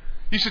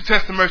 You should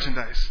test the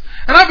merchandise.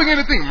 And I begin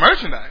to think,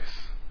 merchandise?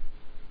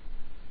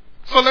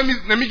 So let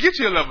me get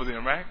you a level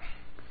then, right?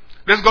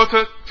 Let's go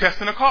to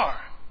testing a car.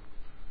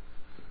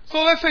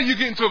 So let's say you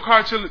get into a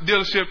car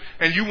dealership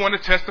and you want to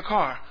test the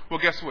car. Well,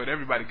 guess what?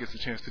 Everybody gets a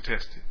chance to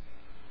test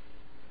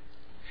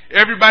it.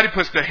 Everybody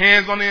puts their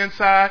hands on the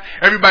inside.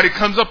 Everybody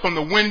comes up on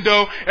the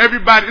window.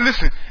 Everybody,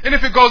 listen, and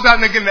if it goes out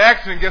and they get in an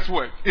accident, guess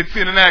what? It's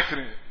in an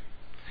accident.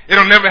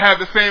 It'll never have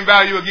the same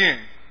value again.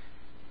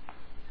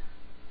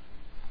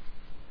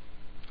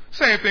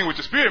 Same thing with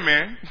your spirit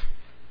man.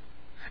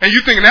 And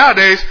you think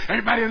nowadays,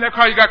 everybody in that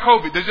car, you got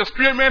COVID. Does your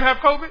spirit man have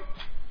COVID?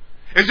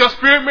 Is your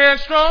spirit man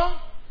strong?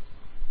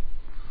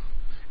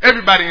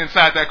 Everybody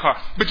inside that car.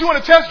 But you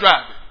want to test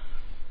drive it.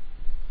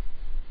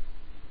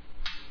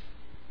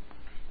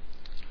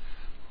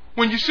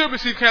 When you should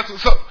receive counsel.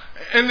 So,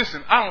 and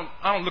listen, I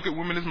don't look at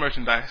women as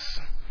merchandise.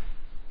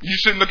 You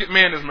shouldn't look at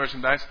men as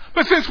merchandise.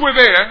 But since we're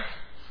there,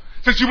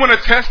 since you want to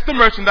test the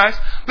merchandise,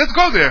 let's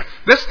go there.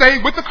 Let's stay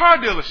with the car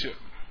dealership.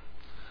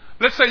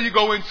 Let's say you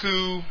go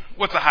into,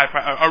 what's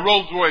a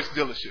Rolls Royce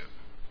dealership.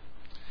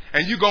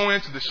 And you go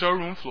into the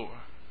showroom floor.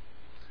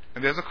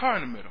 And there's a car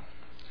in the middle.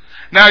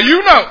 Now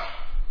you know,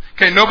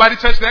 can't nobody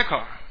touch that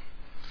car.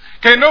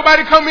 Can't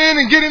nobody come in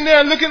and get in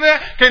there and look in there.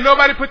 Can't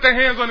nobody put their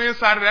hands on the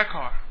inside of that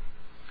car.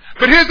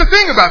 But here's the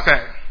thing about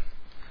that.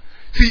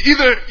 See,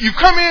 either you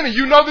come in and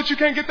you know that you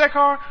can't get that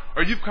car,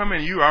 or you've come in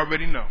and you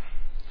already know.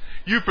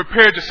 You've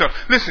prepared yourself.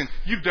 Listen,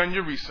 you've done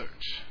your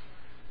research.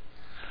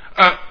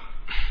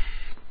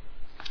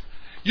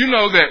 You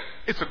know that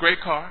it's a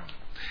great car.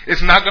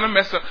 It's not going to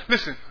mess up.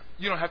 Listen,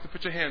 you don't have to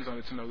put your hands on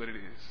it to know that it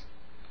is.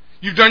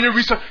 You've done your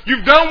research.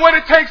 You've done what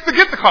it takes to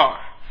get the car.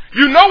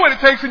 You know what it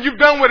takes, and you've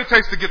done what it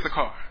takes to get the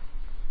car.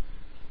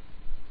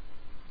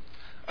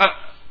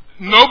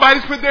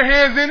 Nobody's put their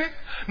hands in it.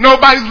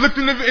 Nobody's looked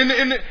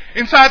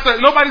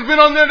inside. Nobody's been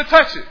on there to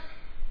touch it.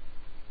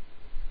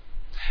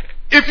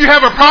 If you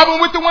have a problem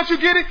with it once you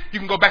get it, you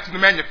can go back to the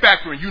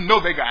manufacturer and you know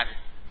they got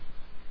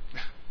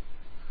it.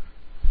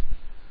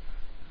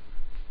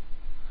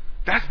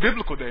 That's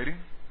biblical dating.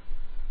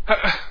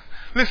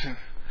 Listen,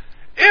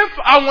 if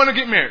I want to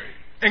get married,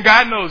 and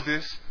God knows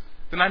this,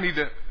 then I need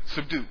to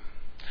subdue.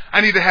 I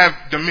need to have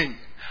dominion.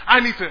 I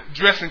need to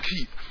dress and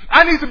keep.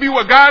 I need to be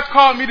what God's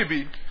called me to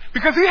be,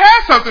 because He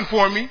has something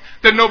for me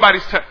that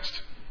nobody's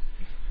touched.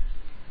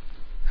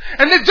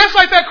 And then just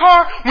like that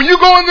car, when you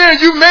go in there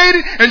and you made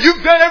it and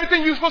you've done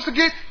everything you're supposed to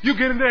get, you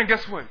get in there and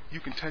guess what? You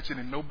can touch it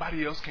and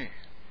nobody else can.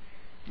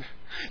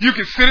 You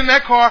can sit in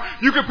that car.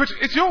 You can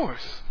it's yours.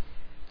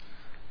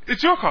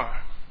 It's your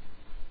car.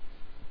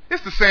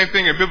 It's the same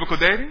thing in biblical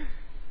dating.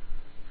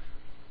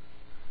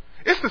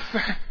 It's the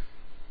same.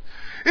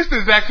 It's the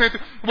exact same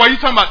thing. While you're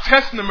talking about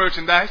testing the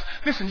merchandise,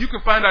 listen, you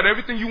can find out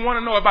everything you want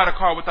to know about a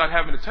car without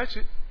having to touch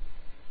it.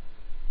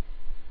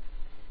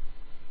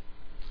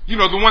 You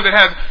know, the one that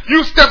has,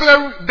 you step in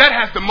there, that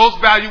has the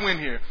most value in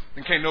here,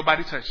 and can't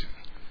nobody touch it.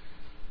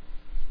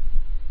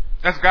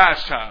 That's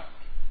God's child.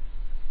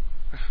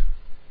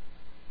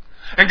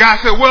 And God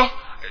said, well,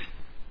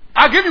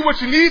 I'll give you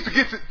what you need to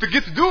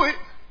get to do it.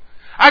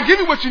 I'll give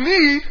you what you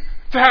need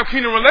to have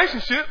kingdom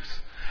relationships.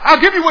 I'll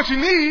give you what you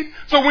need.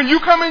 So when you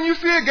come in, you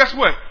see it, guess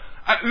what?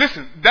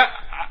 Listen,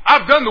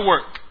 I've done the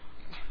work.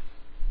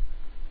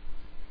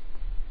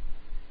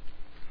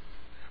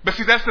 But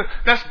see, that's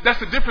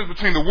the difference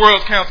between the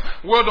world's counsel.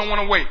 The world don't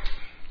want to wait.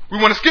 We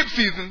want to skip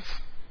seasons.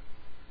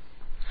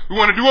 We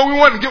want to do what we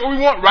want and get what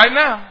we want right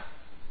now.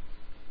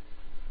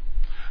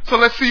 So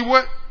let's see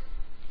what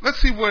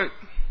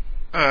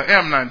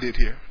Amnon did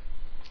here.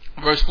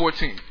 Verse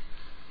 14.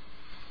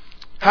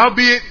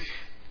 Howbeit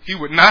he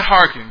would not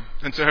hearken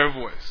unto her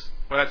voice.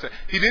 What I say?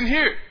 He didn't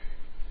hear it.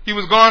 He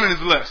was gone in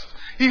his lust.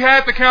 He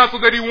had the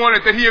counsel that he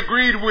wanted, that he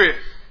agreed with.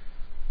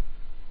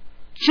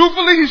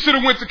 Truthfully, he should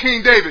have went to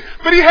King David,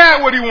 but he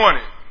had what he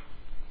wanted.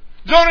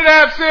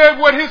 Jonadab said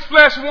what his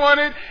flesh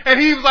wanted, and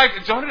he was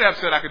like, Jonadab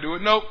said I could do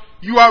it. Nope,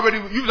 you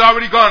was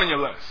already gone in your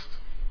lust.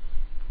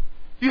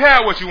 You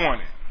had what you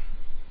wanted.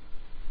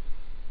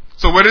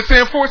 So what did it say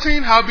in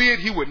 14? Howbeit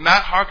he would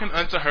not hearken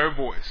unto her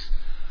voice,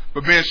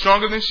 but being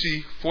stronger than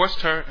she,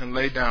 forced her and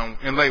lay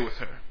with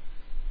her.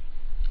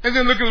 And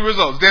then look at the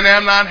results. Then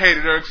Amnon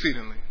hated her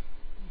exceedingly.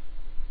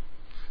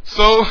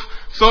 So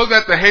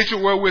that the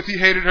hatred wherewith he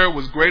hated her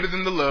was greater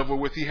than the love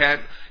wherewith he had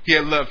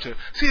loved her.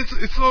 See,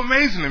 it's so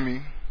amazing to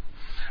me.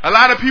 A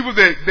lot of people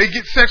that they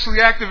get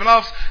sexually active and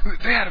all,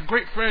 they had a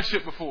great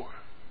friendship before.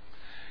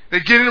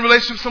 They get in a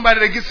relationship with somebody,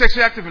 they get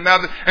sexually active, and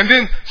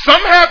then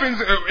something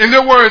happens. In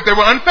their words, they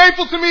were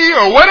unfaithful to me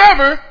or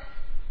whatever,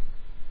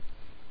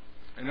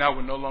 and now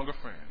we're no longer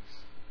friends.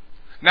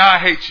 Now I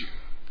hate you.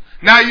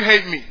 Now you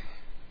hate me.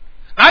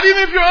 Not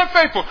even if you're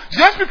unfaithful.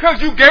 Just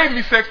because you gave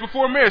me sex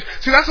before marriage.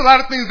 See, that's a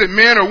lot of things that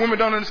men or women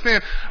don't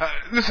understand.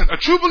 Listen, a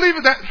true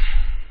believer,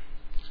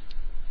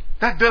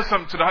 that does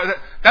something to the heart.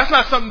 That's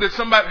not something that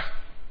somebody...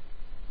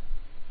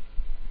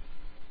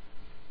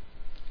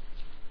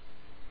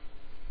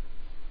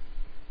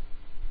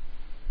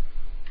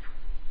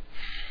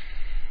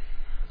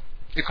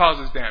 It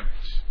causes damage.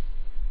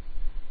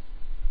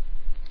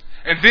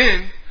 And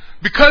then,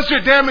 because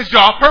you're damaged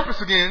off purpose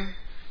again,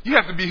 you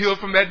have to be healed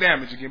from that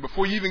damage again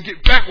before you even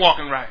get back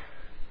walking right.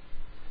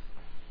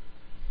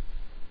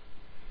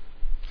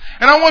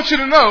 And I want you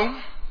to know,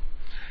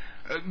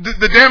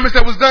 the damage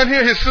that was done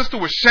here, his sister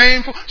was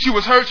shameful. She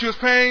was hurt. She was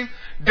pained.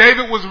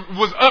 David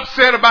was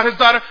upset about his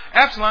daughter.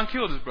 Absalom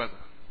killed his brother.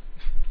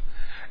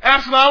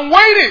 Absalom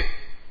waited.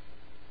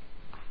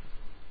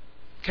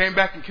 Came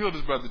back and killed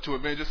his brother to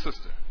avenge his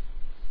sister.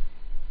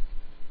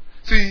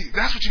 See,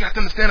 that's what you got to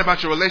understand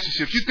about your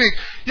relationships. You think,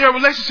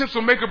 relationships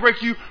will make or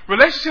break you.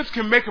 Relationships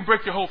can make or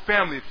break your whole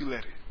family if you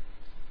let it.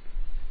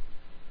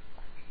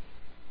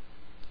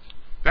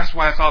 That's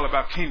why it's all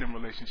about kingdom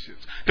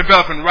relationships.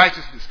 Developing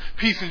righteousness,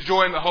 peace and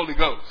joy in the Holy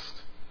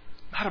Ghost.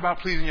 Not about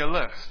pleasing your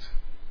lust.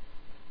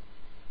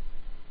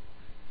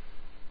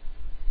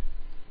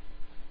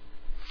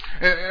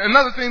 And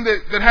another thing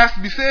that has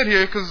to be said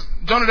here, because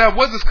Jonadab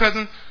was his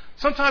cousin,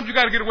 sometimes you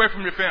got to get away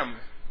from your family.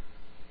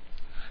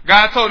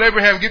 God told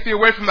Abraham, get thee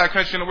away from thy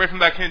country and away from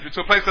thy kindred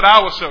to a place that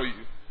I will show you.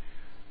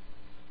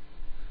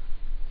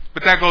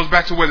 But that goes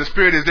back to where the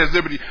Spirit is. There's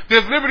liberty.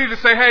 There's liberty to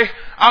say, hey,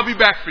 I'll be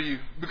back for you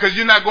because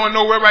you're not going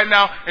nowhere right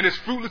now and it's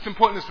fruitless and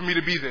pointless for me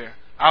to be there.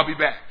 I'll be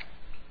back.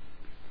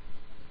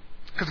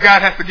 Because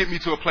God has to get me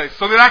to a place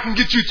so that I can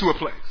get you to a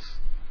place.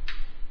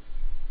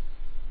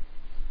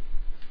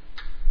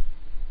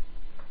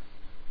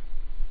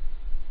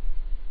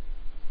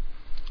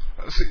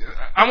 See,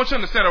 I want you to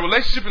understand a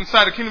relationship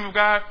inside the kingdom of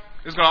God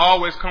is going to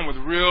always come with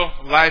real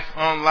life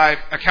on life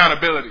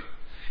accountability.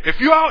 If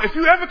you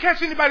ever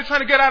catch anybody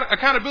trying to get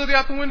accountability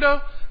out the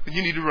window, then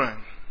you need to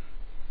run.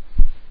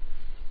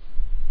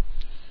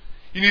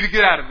 You need to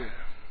get out of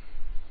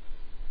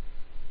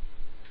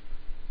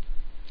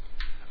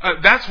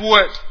there. That's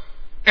what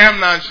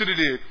Amnon should have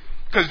did,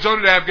 because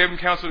Jonadab gave him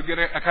counsel to get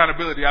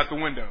accountability out the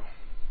window.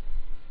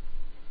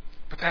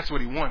 But that's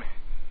what he wanted.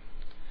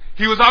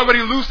 He was already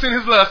loose in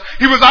his lust.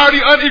 He was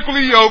already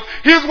unequally yoked.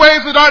 His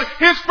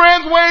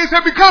friends' ways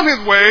had become his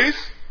ways.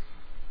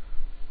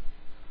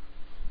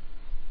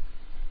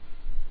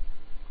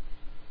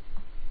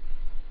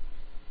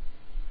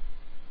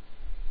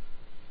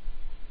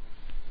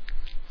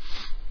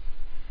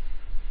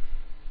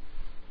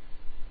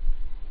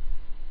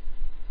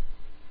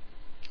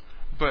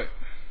 But,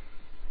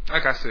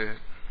 like I said,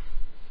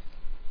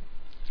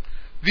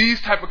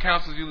 these type of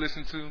counsels you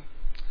listen to,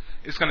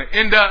 it's going to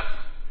end up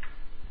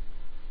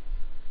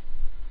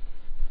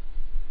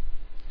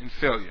in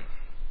failure.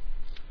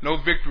 No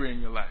victory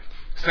in your life.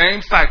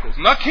 Same cycles.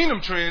 Not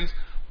kingdom trends,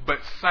 but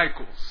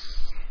cycles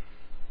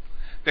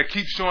that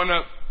keep showing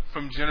up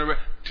from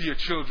to your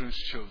children's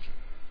children.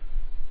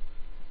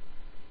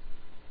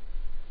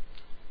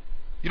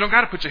 You don't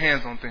got to put your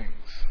hands on things.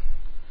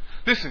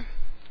 Listen,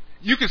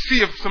 you can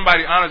see if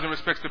somebody honors and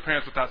respects their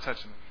parents without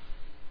touching them,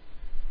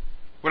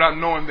 without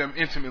knowing them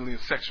intimately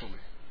and sexually.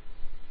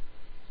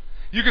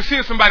 You can see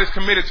if somebody's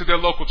committed to their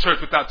local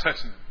church without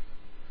touching them,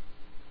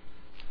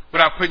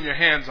 without putting your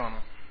hands on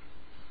them,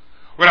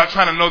 without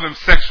trying to know them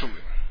sexually.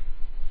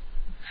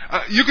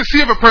 You can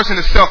see if a person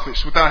is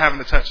selfish without having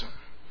to touch them.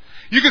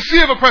 You can see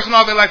if a person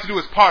all they like to do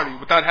is party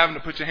without having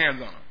to put your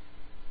hands on them.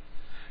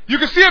 You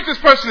can see if this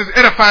person is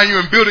edifying you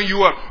and building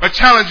you up or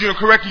challenging you and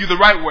correcting you the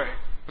right way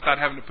without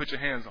having to put your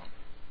hands on them.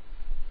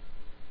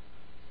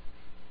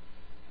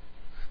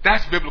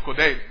 That's biblical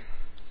dating.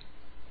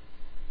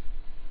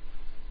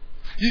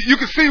 You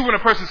can see when a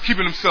person's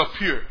keeping himself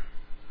pure,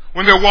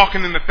 when they're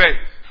walking in the faith,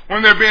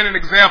 when they're being an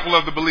example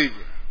of the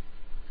believer.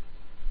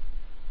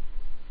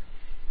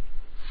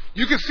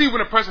 You can see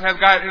when a person has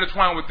God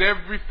intertwined with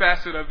every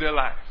facet of their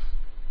life.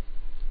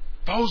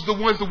 Those are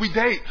the ones that we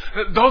date.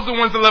 Those are the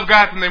ones that love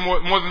God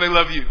more than they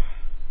love you.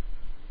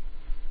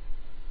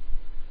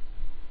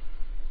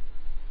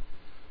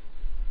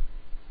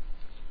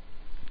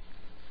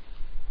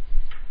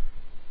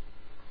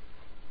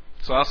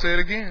 So I'll say it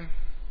again.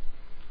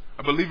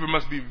 A believer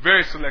must be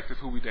very selective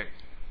who we date.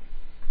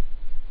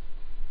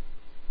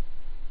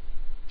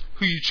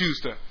 Who you choose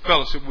to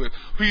fellowship with.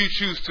 Who you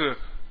choose to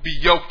be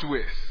yoked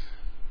with.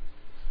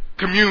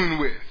 Commune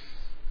with.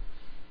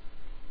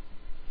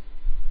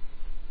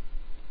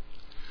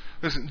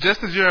 Listen,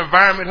 just as your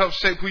environment helps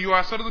shape who you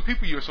are, so do the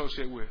people you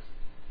associate with.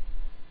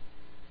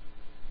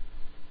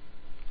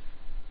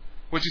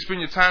 What you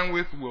spend your time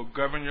with will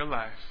govern your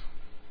life.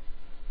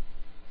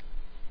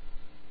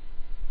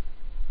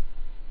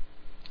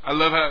 I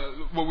love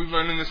what we've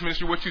learned in this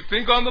ministry. What you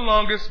think on the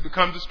longest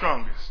becomes the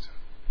strongest.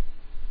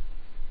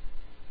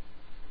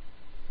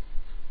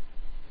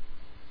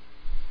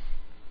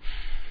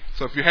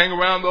 So if you hang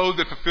around those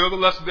that fulfill the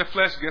lust of their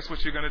flesh, guess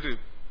what you're going to do?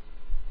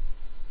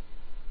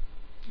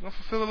 You're going to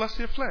fulfill the lust of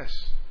your flesh.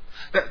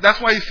 That's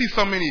why you see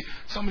so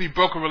many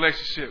broken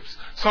relationships,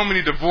 so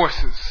many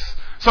divorces,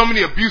 so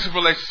many abusive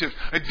relationships,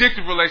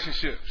 addictive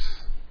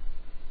relationships,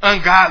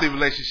 ungodly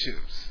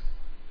relationships.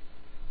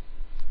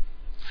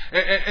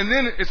 And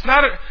then it's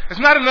not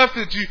enough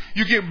that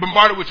you get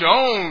bombarded with your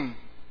own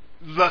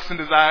lusts and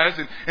desires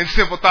and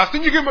sinful thoughts.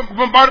 Then you get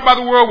bombarded by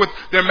the world with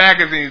their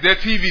magazines, their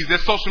TVs, their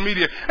social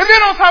media. And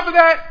then on top of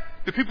that,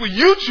 the people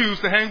you choose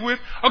to hang with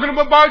are going to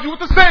bombard you with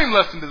the same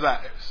lusts and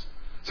desires.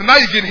 So now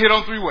you're getting hit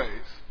on three ways.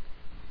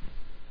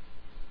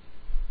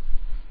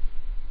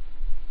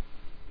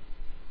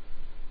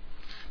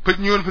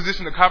 Putting you in a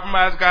position to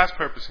compromise God's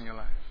purpose in your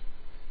life.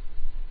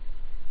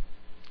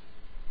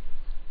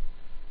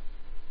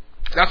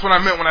 That's what I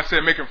meant when I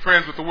said making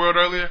friends with the world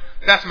earlier.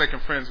 That's making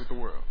friends with the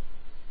world.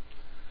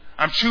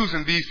 I'm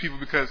choosing these people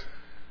because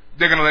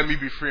they're going to let me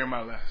be free of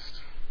my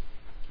lust.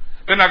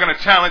 They're not going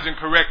to challenge and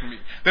correct me.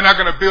 They're not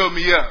going to build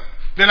me up.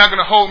 They're not going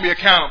to hold me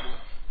accountable.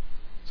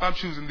 So I'm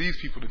choosing these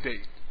people to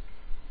date.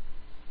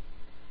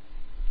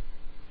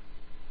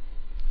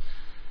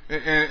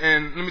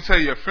 And let me tell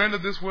you, a friend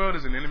of this world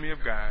is an enemy of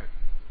God.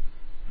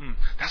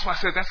 That's why I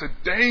said that's a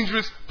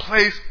dangerous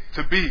place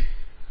to be.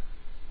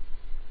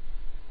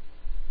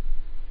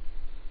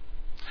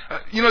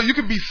 You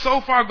can be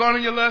so far gone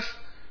in your lust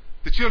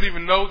that you don't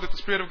even know that the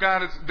Spirit of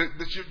God is,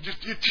 that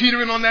you're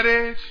teetering on that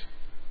edge.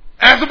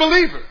 As a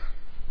believer,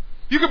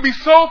 you could be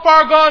so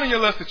far gone in your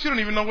lust that you don't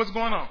even know what's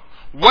going on.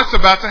 What's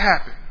about to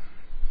happen.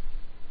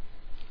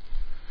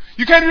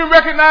 You can't even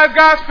recognize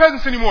God's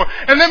presence anymore.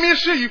 And let me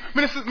assure you,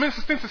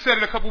 Minister Stinson said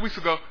it a couple weeks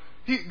ago,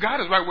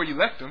 God is right where you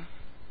left him.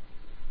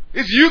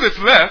 It's you that's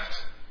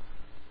left.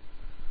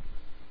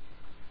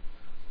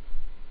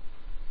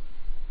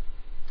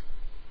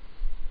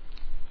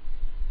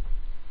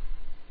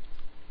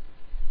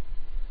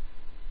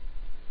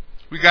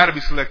 We got to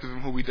be selective in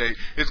who we date.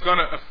 It's going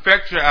to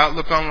affect your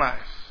outlook on life.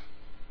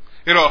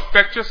 It'll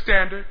affect your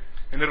standard,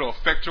 and it'll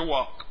affect your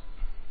walk.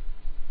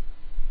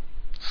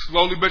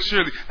 Slowly but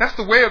surely. That's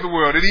the way of the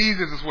world. It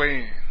eases its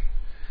way in.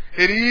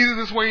 It eases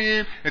its way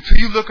in until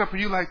you look up and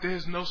you're like,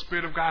 there's no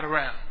Spirit of God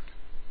around.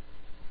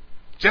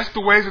 Just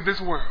the ways of this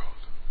world.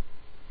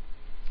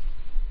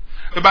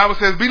 The Bible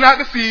says, be not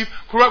deceived.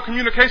 Corrupt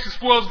communication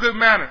spoils good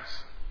manners.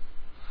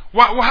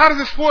 Well, how does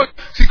it spoil?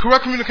 See,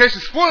 corrupt communication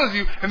spoils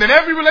you, and then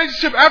every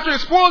relationship after it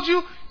spoils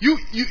you,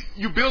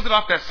 you build it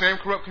off that same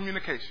corrupt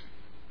communication.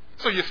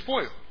 So you're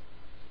spoiled.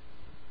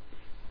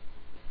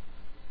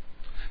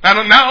 Now,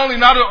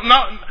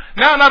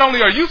 not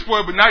only are you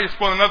spoiled, but now you're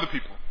spoiling other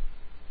people.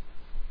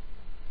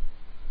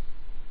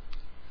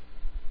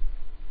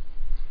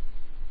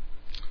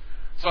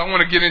 So I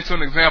want to get into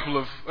an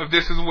example of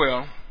this as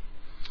well,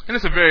 and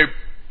it's a very,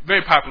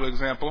 very popular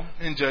example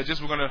in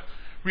Judges. We're going to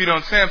read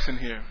on Samson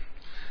here.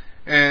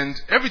 And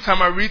every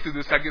time I read through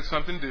this, I get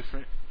something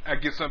different. I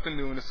get something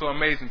new, and it's so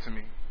amazing to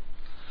me.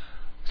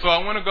 So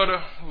I want to go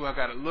to, I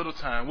got a little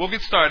time. We'll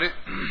get started.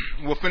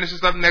 We'll finish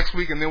this up next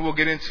week, and then we'll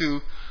get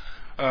into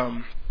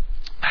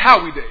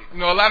how we date. A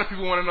lot of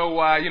people want to know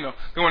why, they want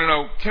to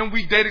know, can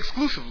we date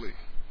exclusively?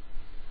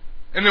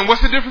 And then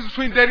what's the difference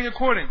between dating and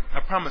courting?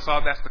 I promise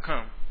all that's to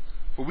come.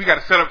 But we got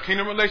to set up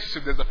kingdom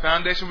relationship. There's a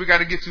foundation we got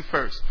to get to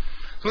first.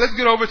 So let's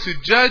get over to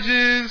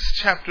Judges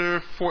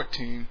chapter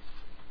 14.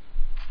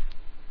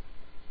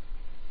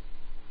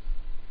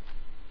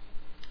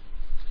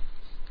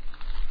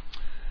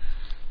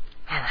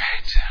 All right.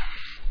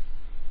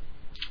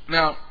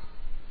 Now,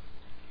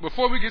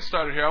 before we get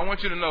started here, I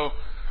want you to know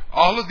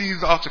all of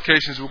these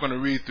altercations we're going to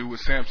read through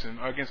with Samson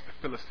are against the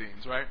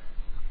Philistines, right?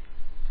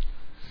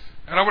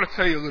 And I want to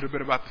tell you a little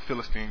bit about the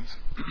Philistines.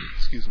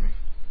 Excuse me.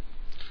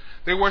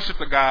 They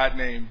worshiped a god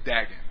named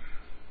Dagon,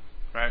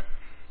 right?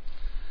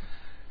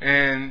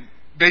 And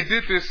they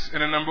did this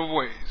in a number of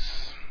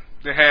ways.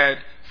 They had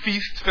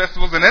feasts,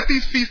 festivals, and at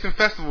these feasts and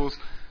festivals,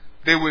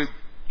 they would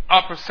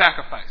offer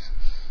sacrifices.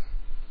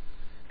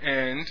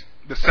 And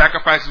the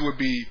sacrifices would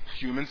be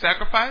human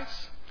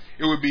sacrifice.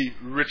 It would be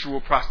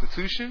ritual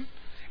prostitution.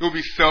 It would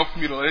be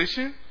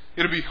self-mutilation.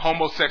 It would be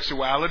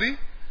homosexuality.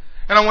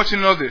 And I want you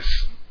to know this.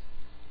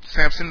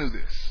 Samson knew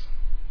this.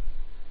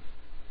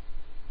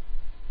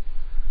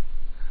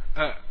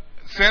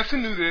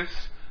 Samson knew this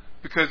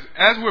because,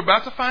 as we're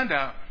about to find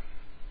out,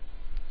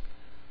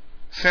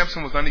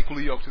 Samson was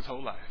unequally yoked his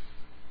whole life.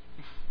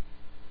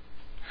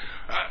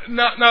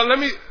 Now let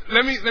me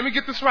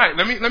get this right.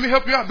 Let me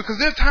help you out, because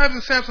there are times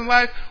in Samson's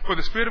life where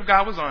the Spirit of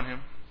God was on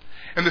him,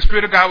 and the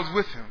Spirit of God was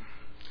with him,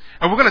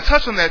 and we're going to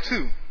touch on that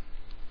too.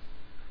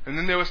 And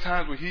then there was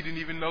times where he didn't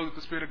even know that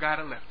the Spirit of God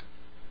had left him.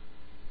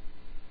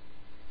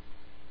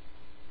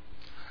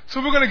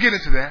 So we're going to get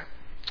into that.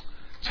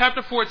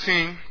 Chapter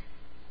 14, I'm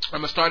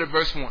going to start at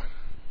verse 1.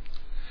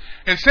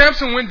 And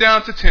Samson went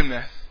down to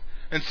Timnath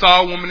and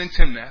saw a woman in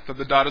Timnath of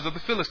the daughters of the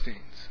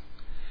Philistines.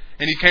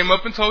 And he came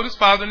up and told his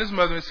father and his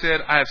mother and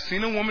said, I have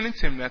seen a woman in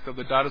Timnath of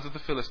the daughters of the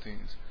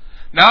Philistines.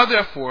 Now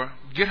therefore,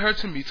 get her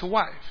to me to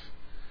wife.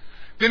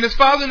 Then his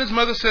father and his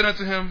mother said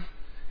unto him,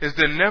 Is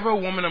there never a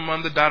woman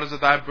among the daughters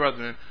of thy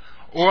brethren,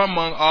 or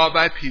among all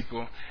thy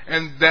people,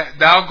 and that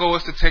thou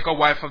goest to take a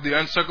wife of the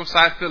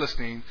uncircumcised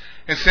Philistines?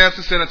 And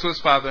Samson said unto his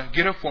father,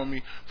 Get her for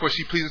me, for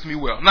she pleases me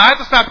well. Now I have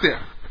to stop there,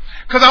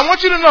 because I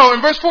want you to know,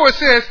 in verse 4 it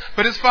says,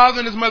 But his father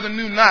and his mother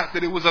knew not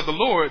that it was of the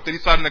Lord that he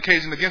sought an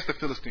occasion against the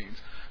Philistines.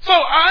 So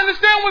I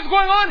understand what's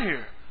going on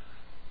here.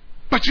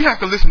 But you have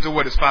to listen to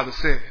what his father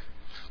said.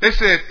 They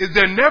said, Is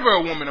there never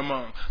a woman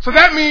among? So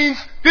that means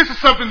this is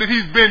something that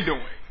he's been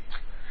doing.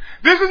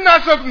 This is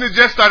not something that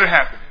just started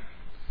happening.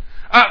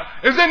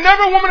 Is there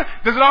never a woman?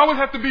 Does it always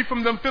have to be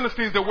from them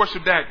Philistines that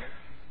worship Dagon,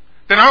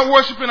 that aren't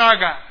worshiping our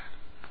God?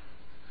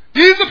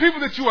 These are people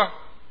that you are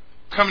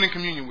coming in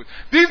communion with.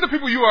 These are the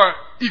people you are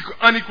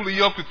unequally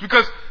yoked with,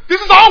 because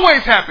this is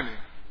always happening.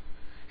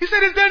 He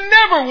said, Is there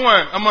never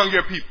one among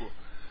your people?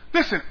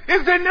 Listen,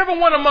 is there never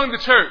one among the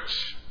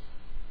church?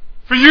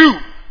 For you,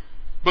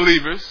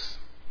 believers.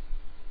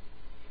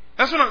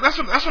 That's what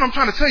I'm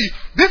trying to tell you.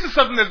 This is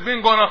something that's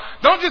been going on.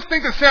 Don't just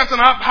think that Samson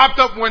hopped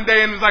up one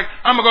day and was like,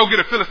 I'm going to go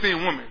get a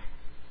Philistine woman.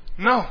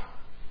 No.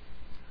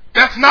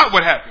 That's not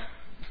what happened.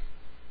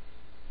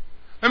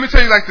 Let me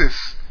tell you like this.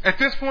 At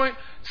this point,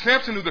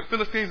 Samson knew the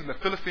Philistines and the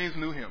Philistines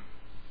knew him.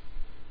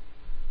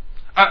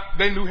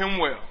 They knew him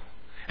well.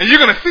 And you're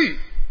going to see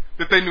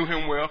that they knew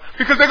him well,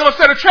 because they're going to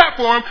set a trap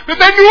for him that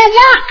they knew would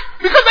work,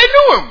 because they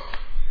knew him.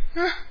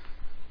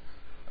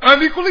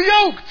 Unequally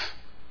yoked.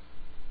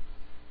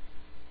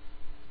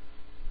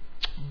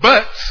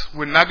 But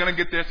we're not going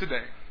to get there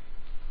today.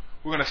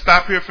 We're going to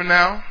stop here for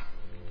now,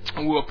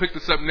 and we'll pick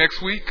this up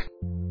next week.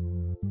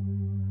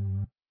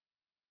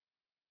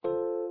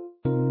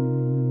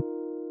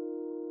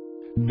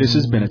 This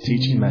has been a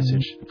teaching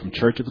message from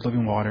Church of the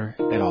Living Water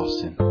at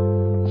Austin.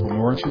 For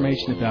more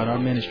information about our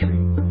ministry,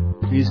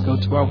 please go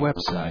to our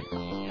website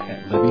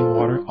at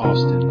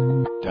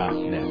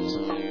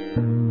livingwateraustin.net.